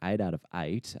have won 8 out of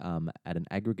 8 at an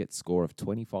aggregate score of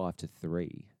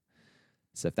 25-3.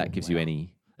 So if that gives you wow.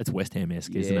 any... It's West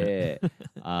Ham-esque, isn't it? Yeah.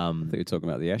 I think you're talking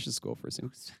about the Ashes score for a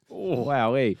second.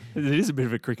 Wowee. It is a bit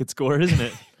of a cricket score, isn't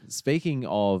it? Speaking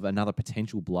of another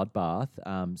potential bloodbath,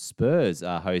 Spurs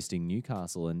are hosting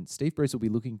Newcastle, and Steve Bruce will be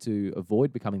looking to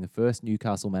avoid becoming the first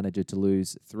Newcastle manager to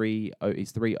lose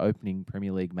his three opening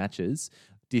Premier League matches.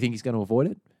 Do you think he's going to avoid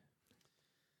it?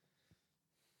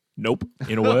 Nope,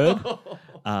 in a word.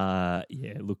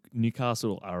 Yeah, look,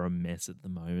 Newcastle are a mess at the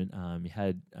moment. You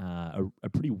had a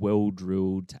pretty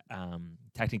well-drilled,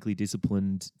 tactically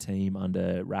disciplined team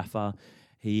under Rafa.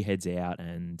 He heads out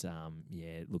and,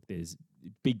 yeah, look, there's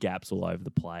big gaps all over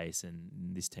the place, and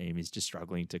this team is just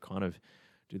struggling to kind of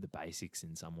do the basics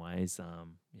in some ways.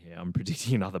 Yeah, I'm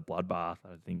predicting another bloodbath.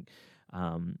 I think,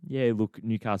 yeah, look,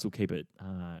 Newcastle keep it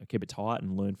tight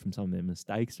and learn from some of their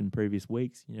mistakes in previous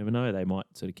weeks. You never know; they might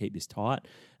sort of keep this tight.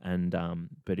 And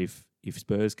but if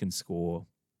Spurs can score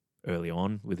early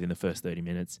on within the first 30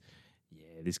 minutes,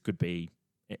 yeah, this could be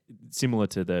similar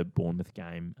to the Bournemouth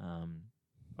game.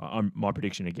 My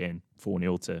prediction again,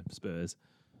 4-0 to Spurs.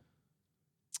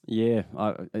 Yeah,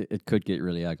 it could get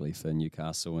really ugly for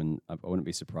Newcastle, and I wouldn't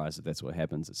be surprised if that's what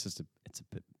happens. It's just it's a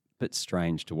bit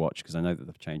strange to watch because I know that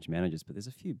they've changed managers, but there's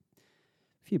a few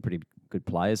pretty good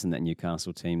players in that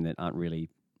Newcastle team that aren't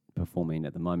really performing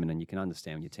at the moment, and you can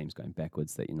understand when your team's going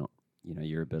backwards that you're not,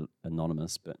 you're a bit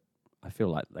anonymous, but I feel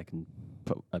like they can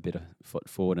put a better foot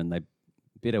forward, and they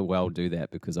better well do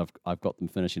that because I've got them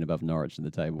finishing above Norwich in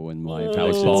the table in my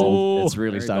predictions, and it's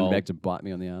really Very starting bold. back to bite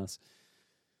me on the arse.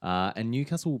 And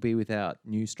Newcastle will be without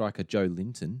new striker Joe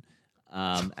Linton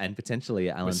and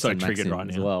potentially Alan so triggered Saint-Maximin right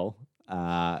as now. well.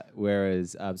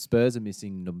 Whereas Spurs are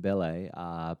missing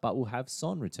Ndombele, but will have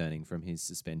Son returning from his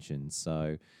suspension.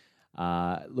 So,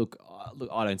 look,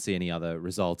 I don't see any other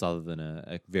results other than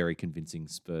a very convincing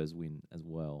Spurs win as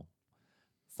well.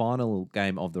 Final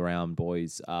game of the round,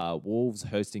 boys. Wolves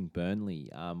hosting Burnley.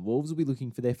 Wolves will be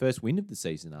looking for their first win of the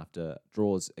season after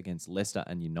draws against Leicester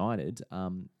and United.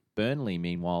 Burnley,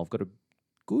 meanwhile, have got a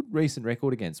good recent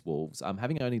record against Wolves,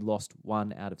 having only lost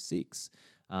 1 out of 6.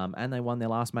 And they won their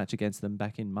last match against them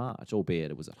back in March, albeit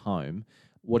it was at home.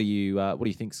 What do you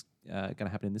think's going to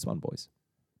happen in this one, boys?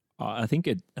 I think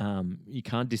you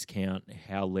can't discount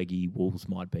how leggy Wolves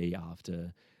might be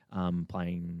after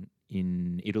playing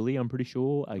in Italy, I'm pretty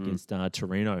sure, against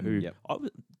Torino, who Yep. I was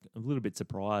a little bit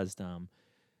surprised.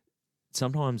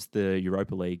 Sometimes the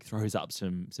Europa League throws up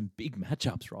some big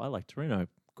matchups, right? Like Torino,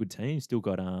 good team, still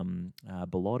got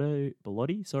Bellotti,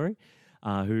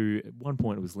 who at one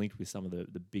point was linked with some of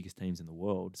the biggest teams in the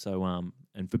world. So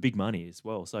and for big money as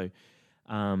well. So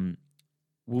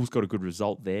Wolves got a good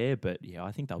result there, but yeah,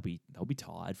 I think they'll be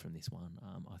tired from this one.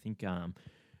 I think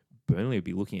Burnley will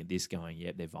be looking at this going,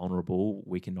 yeah, they're vulnerable.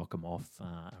 We can knock them off.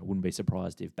 I wouldn't be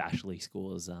surprised if Bashley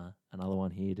scores another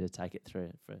one here to take it for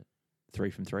 3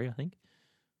 from 3, I think.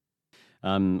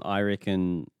 I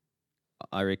reckon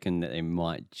that they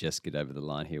might just get over the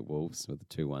line here, Wolves, with a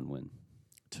 2-1 win.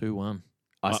 2-1.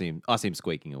 I see him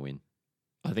squeaking a win.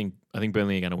 I think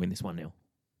Burnley are going to win this 1-0.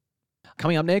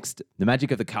 Coming up next, the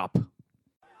magic of the cup.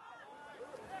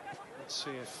 Let's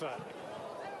see if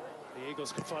the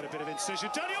Eagles can find a bit of incision.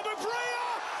 Daniel Mabrea!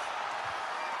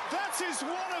 That is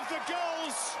one of the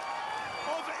goals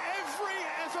of every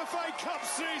FFA Cup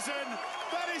season.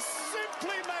 That is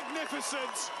simply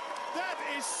magnificent. That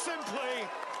is simply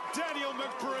Daniel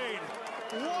McBreen.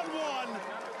 1-1,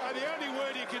 and the only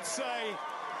word you can say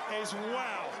is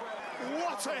wow.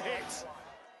 What a hit!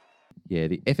 Yeah,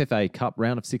 the FFA Cup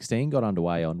round of 16 got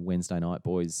underway on Wednesday night,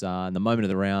 boys. And the moment of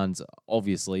the round,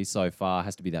 obviously, so far,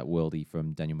 has to be that worldie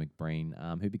from Daniel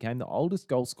McBreen, who became the oldest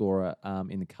goal scorer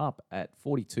in the Cup at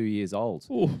 42 years old.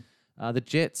 The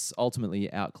Jets ultimately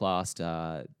outclassed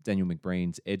Daniel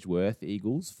McBreen's Edgeworth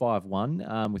Eagles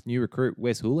 5-1, with new recruit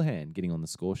Wes Houlihan getting on the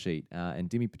score sheet and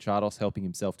Dimi Petrados helping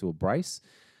himself to a brace.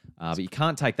 But you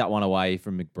can't take that one away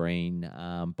from McBreen.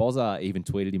 Bozza even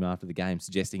tweeted him after the game,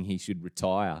 suggesting he should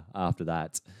retire after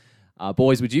that.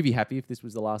 Boys, would you be happy if this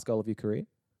was the last goal of your career?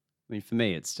 I mean, for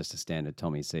me, it's just a standard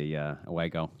Tommy C away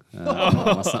goal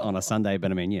on a Sunday.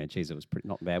 But I mean, yeah, geez, it was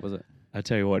not bad, was it? I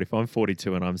tell you what, if I'm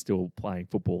 42 and I'm still playing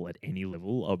football at any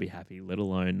level, I'll be happy. Let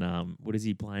alone, what is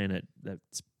he playing at?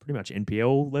 That's pretty much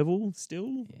NPL level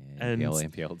still. Yeah, and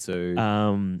NPL 2.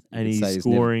 and You'd he's say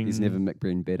scoring. He's never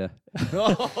McBreen better.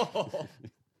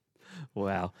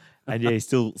 Wow, and yeah, he's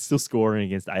still scoring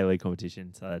against A-League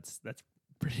competition. So that's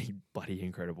pretty bloody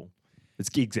incredible. It's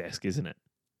Giggs-esque, isn't it?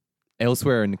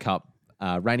 Elsewhere in the Cup,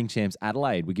 reigning champs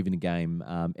Adelaide were given a game,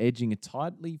 edging a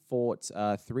tightly fought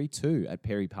 3-2 at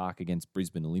Perry Park against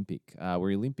Brisbane Olympic,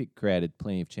 where Olympic created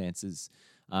plenty of chances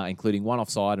including one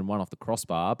offside and one off the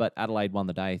crossbar. But Adelaide won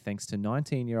the day thanks to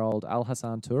 19-year-old Al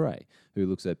Hassan Toure, who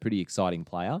looks a pretty exciting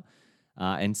player.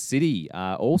 And City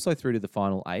also through to the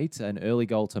final 8, an early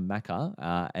goal to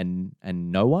Macca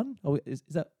and no one. Oh, is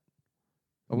that?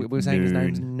 We're saying his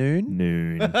name's Noon.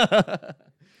 Noon.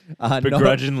 No-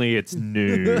 Begrudgingly, it's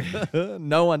Noon.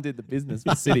 no one did the business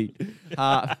for City.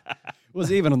 Was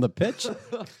he even on the pitch?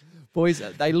 Boys,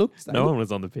 they looked. No one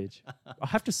was on the pitch. I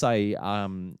have to say,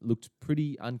 looked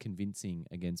pretty unconvincing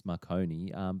against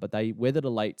Marconi, but they weathered a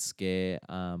late scare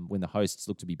when the hosts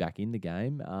looked to be back in the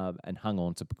game and hung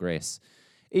on to progress.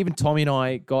 Even Tommy and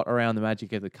I got around the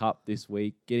magic of the Cup this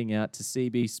week, getting out to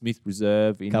CB Smith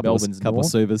Reserve in Melbourne's couple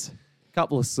north. of Suvas.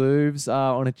 Couple of Suvs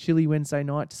on a chilly Wednesday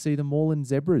night to see the Moreland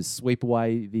Zebras sweep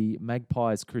away the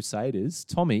Magpies Crusaders.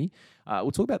 Tommy,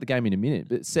 we'll talk about the game in a minute,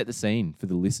 but set the scene for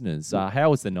the listeners. How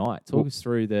was the night? Talk us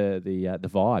through the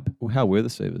vibe. Well, how were the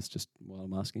Suvas? Just while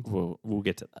I'm asking. We'll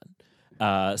get to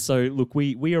that. So, look,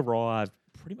 we arrived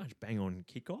pretty much bang on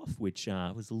kickoff, which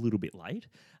was a little bit late.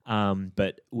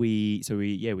 But we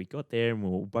got there and we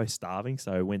were both starving,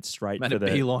 so went straight Made for a the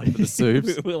beeline for the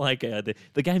soups. we were like, the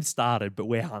game started, but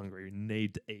we're hungry, we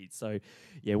need to eat. So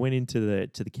yeah, went into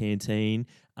the canteen.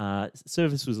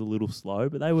 Service was a little slow,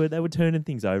 but they were turning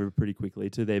things over pretty quickly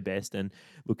to their best. And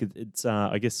look, it's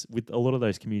I guess with a lot of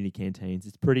those community canteens,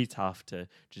 it's pretty tough to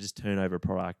just turn over a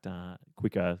product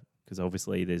quicker because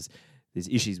obviously there's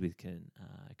issues with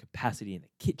capacity in the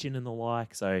kitchen and the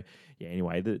like. So yeah,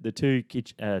 anyway, the two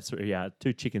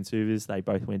chicken suvas, they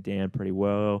both went down pretty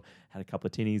well. Had a couple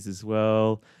of tinnies as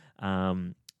well.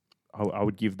 I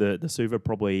would give the Suva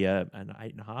probably an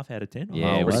 8.5 out of 10. Yeah,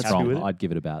 I'm it was pretty happy with strong. I'd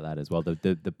give it about that as well.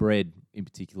 The bread in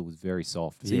particular was very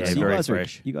soft. Yeah, So very you guys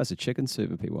fresh. you guys are chicken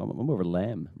Suva people. I'm more of a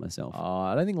lamb myself.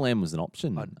 I don't think lamb was an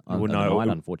option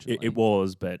unfortunately. It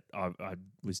was, but I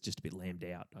was just a bit lambed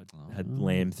out. I had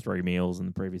lamb 3 meals in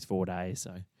the previous 4 days,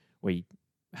 so we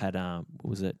had what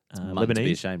was it? Mutton to be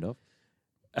Lebanese. ashamed of.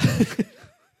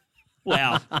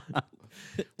 Wow.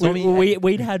 Tommy,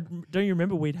 we'd had. Don't you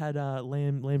remember we'd had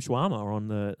lamb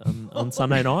shawarma on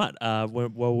Sunday night while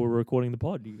we were recording the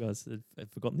pod? You guys have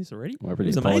forgotten this already? Well, I It really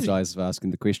was amazing. apologise for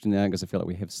asking the question now because I feel like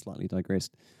we have slightly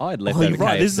digressed. I had left Oh, over you're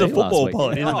right. This is a KFC last football week.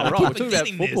 pod, isn't Oh, it? I right. keep We're talking about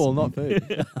forgetting this. football, not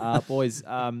food. Boys,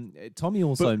 Tommy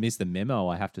also missed the memo,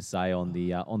 I have to say, on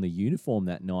the uniform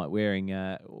that night, wearing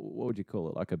what would you call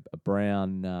it, like a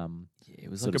brown it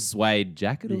was sort of suede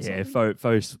jacket or something.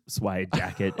 faux suede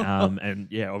jacket. And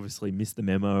yeah, obviously missed the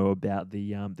memo about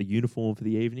the uniform for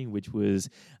the evening, which was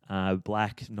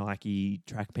black Nike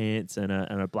track pants and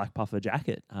a black puffer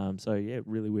jacket. So yeah,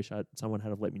 really wish someone had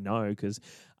have let me know because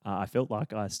I felt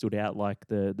like I stood out like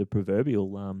the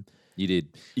proverbial. You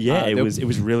did. Yeah, it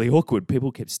was really awkward.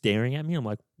 People kept staring at me. I'm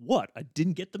like, what? I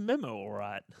didn't get the memo all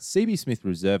right. CB Smith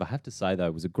Reserve, I have to say, though,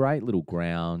 was a great little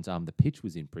ground. The pitch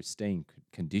was in pristine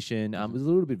condition. It was a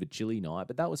little bit of a chilly night,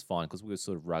 but that was fine because we were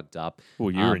sort of rugged up.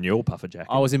 Well, you were in your puffer jacket.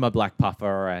 I was in my black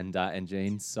puffer and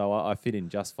jeans, so I fit in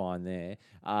just fine there.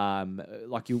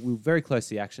 We were very close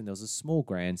to the action. There was a small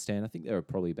grandstand. I think there were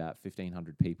probably about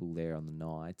 1,500 people there on the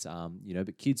night.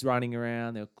 But kids running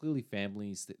around. There were clearly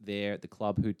families there at the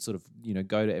club who'd sort of,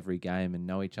 go to every game and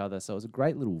know each other. So it was a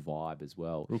great little vibe as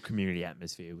well. Real community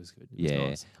atmosphere was good. It was Yeah.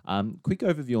 nice. Quick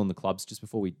overview on the clubs just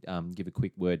before we give a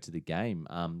quick word to the game.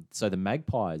 So the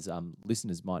Magpies,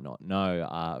 listeners might not know,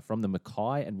 are from the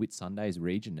Mackay and Whitsundays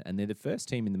region, and they're the first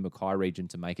team in the Mackay region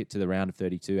to make it to the round of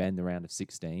 32 and the round of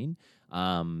 16.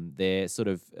 They're sort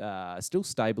of still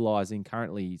stabilising,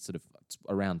 currently sort of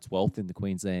around 12th in the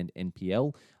Queensland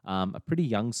NPL. A pretty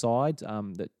young side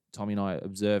that Tommy and I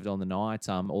observed on the night,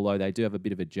 although they do have a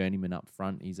bit of a journeyman up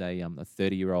front. He's a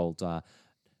 30-year-old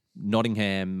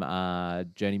Nottingham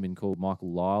journeyman called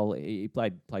Michael Lyle. He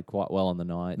played quite well on the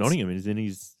night. Nottingham he's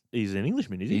an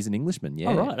Englishman, is he? He's an Englishman, yeah.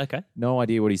 Oh, right, okay. No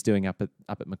idea what he's doing up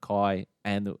at Mackay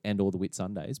and all the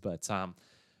Whitsundays, but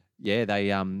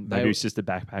they Maybe he's just a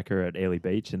backpacker at Airlie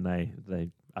Beach, and they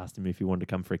asked him if he wanted to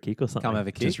come for a kick or something. come have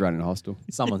a kick. Just running a hostel.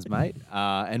 Someone's mate.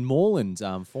 And Moreland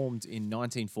formed in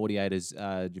 1948 as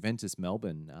Juventus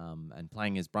Melbourne and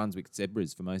playing as Brunswick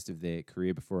Zebras for most of their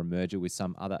career before a merger with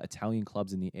some other Italian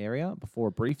clubs in the area, before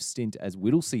a brief stint as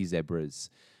Whittlesea Zebras,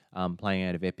 playing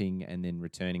out of Epping and then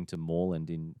returning to Moreland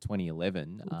in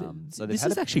 2011. So this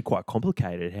is actually quite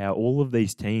complicated, how all of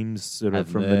these teams sort of have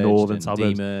from the merged northern and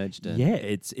suburbs. demerged. And Yeah,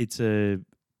 it's a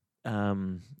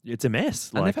it's a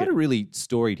mess. And they've had a really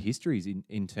storied histories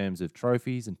in terms of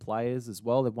trophies and players as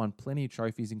well. They've won plenty of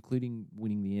trophies, including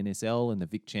winning the NSL and the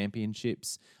Vic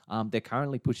Championships. They're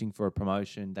currently pushing for a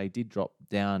promotion. They did drop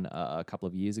down a couple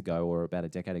of years ago, or about a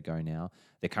decade ago now.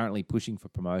 They're currently pushing for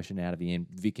promotion out of the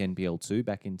Vic NPL2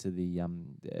 back into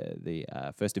the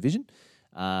First Division.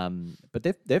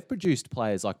 But they've produced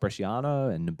players like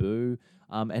Bresciano and Naboo,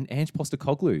 and Ange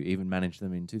Postecoglou even managed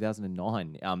them in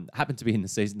 2009. Happened to be in the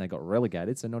season they got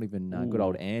relegated, so not even good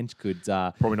old Ange could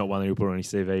probably not one that he'll put on his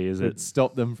CV, is it?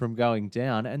 Stop them from going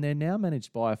down. And they're now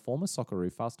managed by a former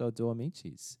Socceroo, Fausto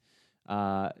Duamicis,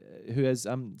 who has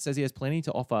says he has plenty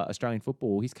to offer Australian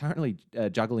football. He's currently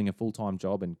juggling a full-time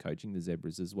job and coaching the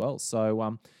Zebras as well.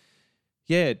 So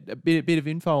yeah, a bit of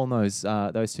info on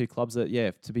those two clubs that,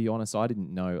 yeah, to be honest, I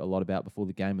didn't know a lot about before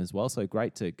the game as well. So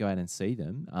great to go out and see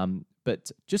them.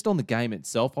 But just on the game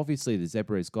itself, obviously the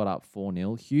Zebras got up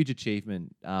 4-0. Huge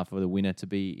achievement for the winner to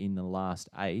be in the last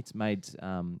 8. Made,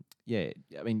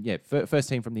 first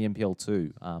team from the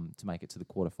NPL2 to make it to the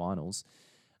quarterfinals.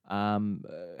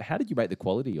 How did you rate the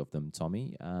quality of them,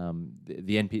 Tommy?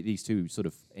 These two sort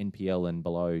of NPL and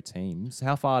below teams,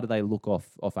 how far do they look off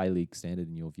A-League standard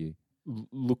in your view?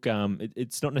 Look,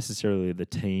 it's not necessarily the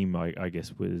team, I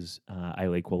guess, was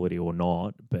A-League quality or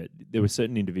not, but there were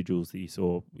certain individuals that you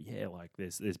saw, like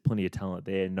there's plenty of talent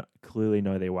there, clearly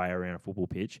know their way around a football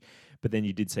pitch, but then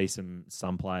you did see some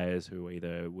players who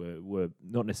either were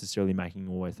not necessarily making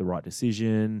always the right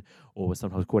decision or were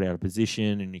sometimes caught out of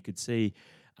position, and you could see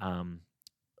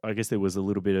I guess there was a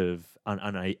little bit of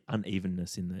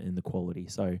unevenness in the quality.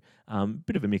 So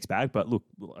bit of a mixed bag, but look,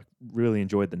 I really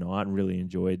enjoyed the night and really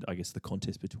enjoyed, I guess, the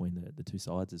contest between the two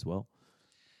sides as well.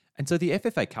 And so the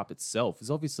FFA Cup itself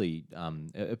is obviously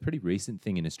a pretty recent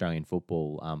thing in Australian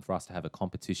football for us to have a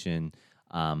competition,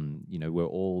 where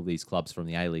all these clubs from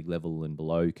the A-League level and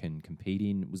below can compete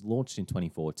in. It was launched in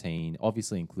 2014,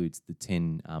 obviously includes the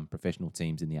 10 professional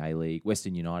teams in the A-League.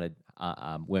 Western United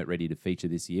weren't ready to feature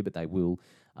this year, but they will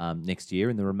next year.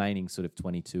 And the remaining sort of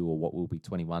 22 or what will be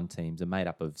 21 teams are made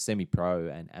up of semi-pro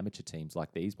and amateur teams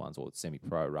like these ones, or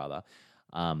semi-pro rather.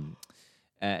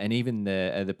 And even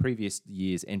the previous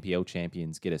year's NPL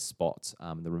champions get a spot.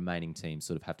 The remaining teams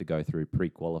sort of have to go through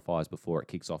pre-qualifiers before it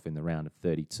kicks off in the round of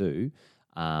 32.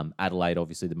 Adelaide,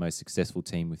 obviously the most successful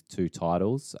team with 2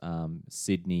 titles.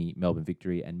 Sydney, Melbourne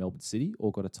Victory and Melbourne City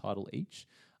all got a title each.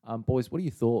 Boys, what are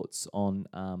your thoughts on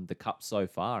the Cup so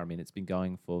far? I mean, it's been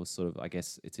going for sort of, I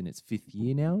guess it's in its 5th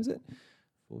year now, is it?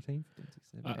 14, 15,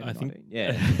 16, 17, I think 19.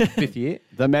 Yeah, 5th year.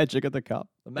 The magic of the Cup.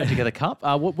 The magic of the Cup.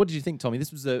 What did you think, Tommy?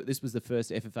 This was the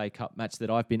first FFA Cup match that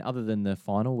I've been, other than the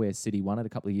final where City won it a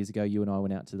couple of years ago. You and I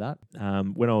went out to that.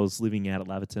 When I was living out at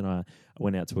Laverton, I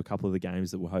went out to a couple of the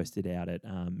games that were hosted out at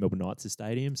Melbourne Knights'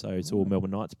 stadium. So I saw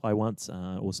Melbourne Knights play once.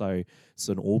 Also,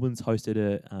 St Albans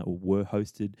were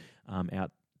hosted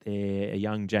out there. A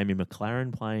young Jamie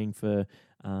McLaren playing for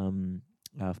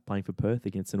Perth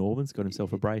against St Albans, got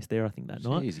himself a brace there, I think, that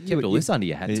night. You kept all this under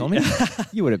your hat, Tommy.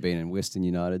 You would have been in Western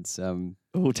United's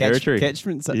territory.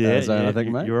 Catchment zone, I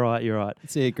think, mate. You're right.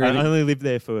 See, I only lived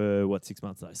there for, 6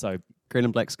 months, though. So green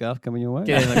and black scarf coming your way.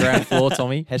 Get in the ground floor,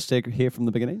 Tommy. Hashtag here from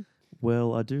the beginning.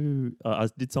 Well, I do. I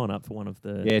did sign up for one of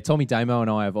the. Yeah, Tommy Damo and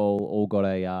I have all got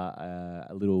a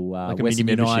little like a Western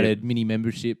mini United mini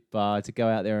membership to go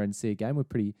out there and see a game. We're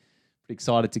pretty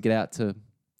excited to get out to.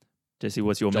 Jesse,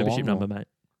 what's your Geelong membership number, mate?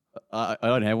 I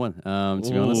don't have one, to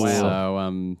be honest. Wow.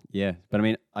 So yeah, but I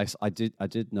mean, I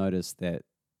did notice that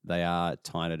they are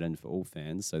tying it in for all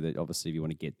fans. So that obviously, if you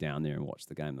want to get down there and watch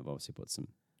the game, they've obviously put some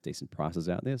decent prices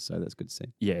out there. So that's good to see.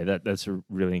 Yeah, that's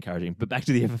really encouraging. But back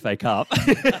to the FFA Cup.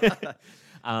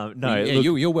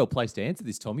 You're well placed to answer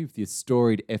this, Tommy, with your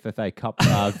storied FFA Cup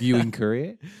viewing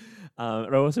career. I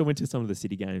also went to some of the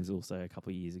City games also a couple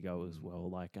of years ago as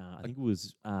well. Like I think it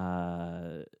was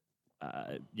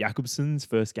Jakobsen's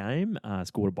first game,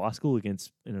 scored a bicycle in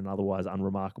an otherwise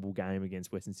unremarkable game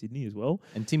against Western Sydney as well.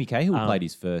 And Timmy Cahill played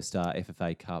his first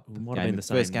FFA Cup game, the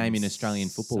first game in Australian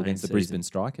football against the Brisbane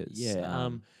Strikers. Yeah.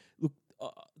 Look,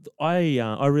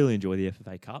 I really enjoy the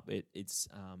FFA Cup.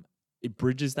 It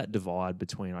bridges that divide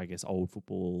between, I guess, old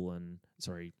football and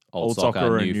old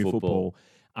soccer and new football,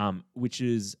 which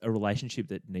is a relationship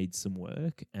that needs some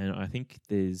work. And I think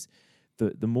there's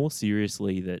the more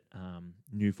seriously that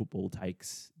new football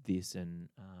takes this and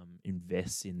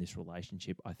invests in this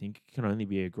relationship, I think it can only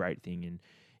be a great thing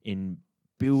in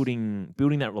building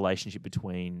that relationship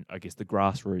between, I guess, the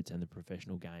grassroots and the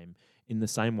professional game, in the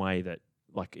same way that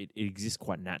like it exists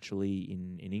quite naturally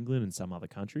in England and some other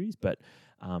countries, but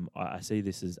I see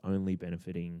this as only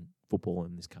benefiting football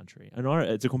in this country. And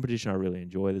it's a competition I really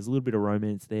enjoy. There's a little bit of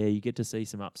romance there. You get to see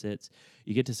some upsets.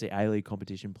 You get to see A-League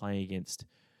competition playing against,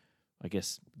 I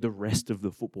guess, the rest of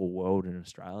the football world in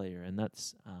Australia, and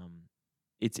that's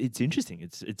it's interesting.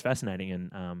 It's fascinating,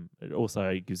 and it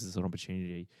also gives us an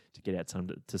opportunity to get out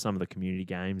to some of the community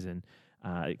games and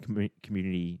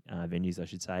community venues, I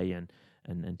should say,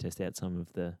 and test out some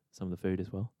of the food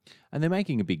as well. And they're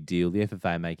making a big deal. The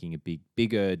FFA are making a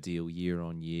bigger deal year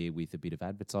on year with a bit of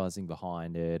advertising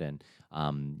behind it, and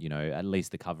at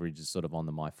least the coverage is sort of on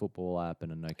the MyFootball app,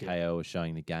 and I know KO are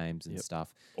showing the games and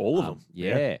stuff. All of them,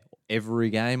 yeah. Every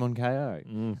game on KO.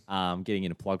 Getting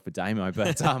in a plug for Damo,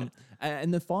 but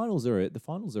and the finals are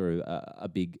a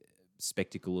big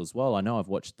spectacle as well. I know I've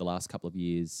watched the last couple of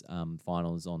years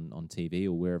finals on TV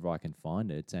or wherever I can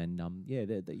find it, and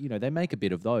they make a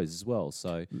bit of those as well.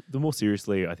 So the more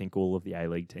seriously I think all of the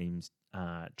A-League teams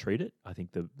treat it, I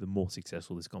think the more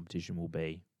successful this competition will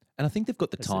be. And I think they've got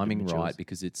the timing right,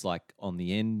 because it's like on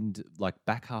the end, like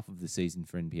back half of the season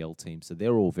for NPL teams, so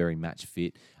they're all very match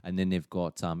fit, and then they've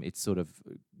got it's sort of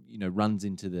runs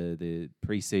into the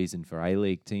pre-season for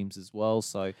A-League teams as well.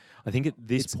 So I think at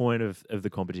this point of the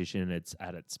competition, it's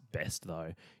at its best,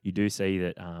 though. You do see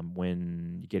that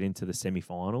when you get into the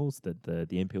semi-finals, that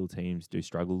the NPL teams do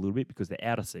struggle a little bit because they're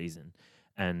out of season,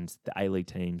 and the A-League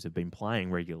teams have been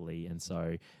playing regularly, and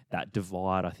so that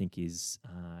divide, I think, is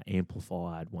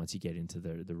amplified once you get into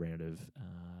the round of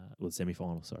the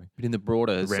semi-final. Sorry, but in the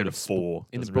broader round of four,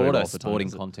 in the broader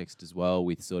sporting context as well,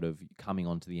 with sort of coming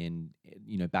onto the end,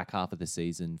 back half of the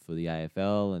season for the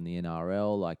AFL and the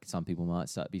NRL, like some people might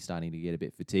be starting to get a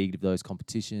bit fatigued of those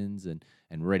competitions and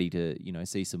ready to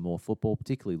see some more football,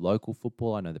 particularly local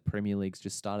football. I know the Premier League's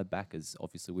just started back, as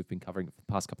obviously we've been covering it for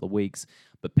the past couple of weeks,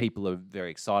 but people are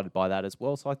very excited by that as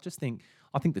well. So I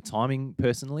think the timing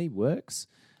personally works,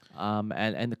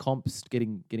 and the comp's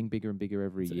getting bigger and bigger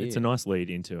every year. It's a nice lead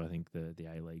into, I think, the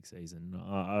A-League season.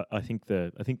 I think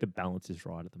the balance is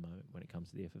right at the moment when it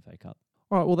comes to the FFA Cup.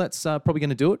 All right, well, that's probably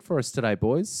going to do it for us today,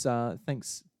 boys.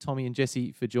 Thanks, Tommy and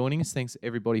Jesse, for joining us. Thanks,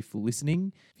 everybody, for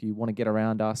listening. If you want to get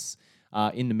around us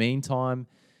in the meantime,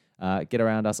 get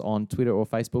around us on Twitter or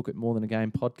Facebook at More Than a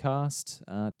Game Podcast.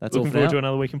 That's all for now. Looking forward to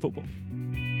another week in football.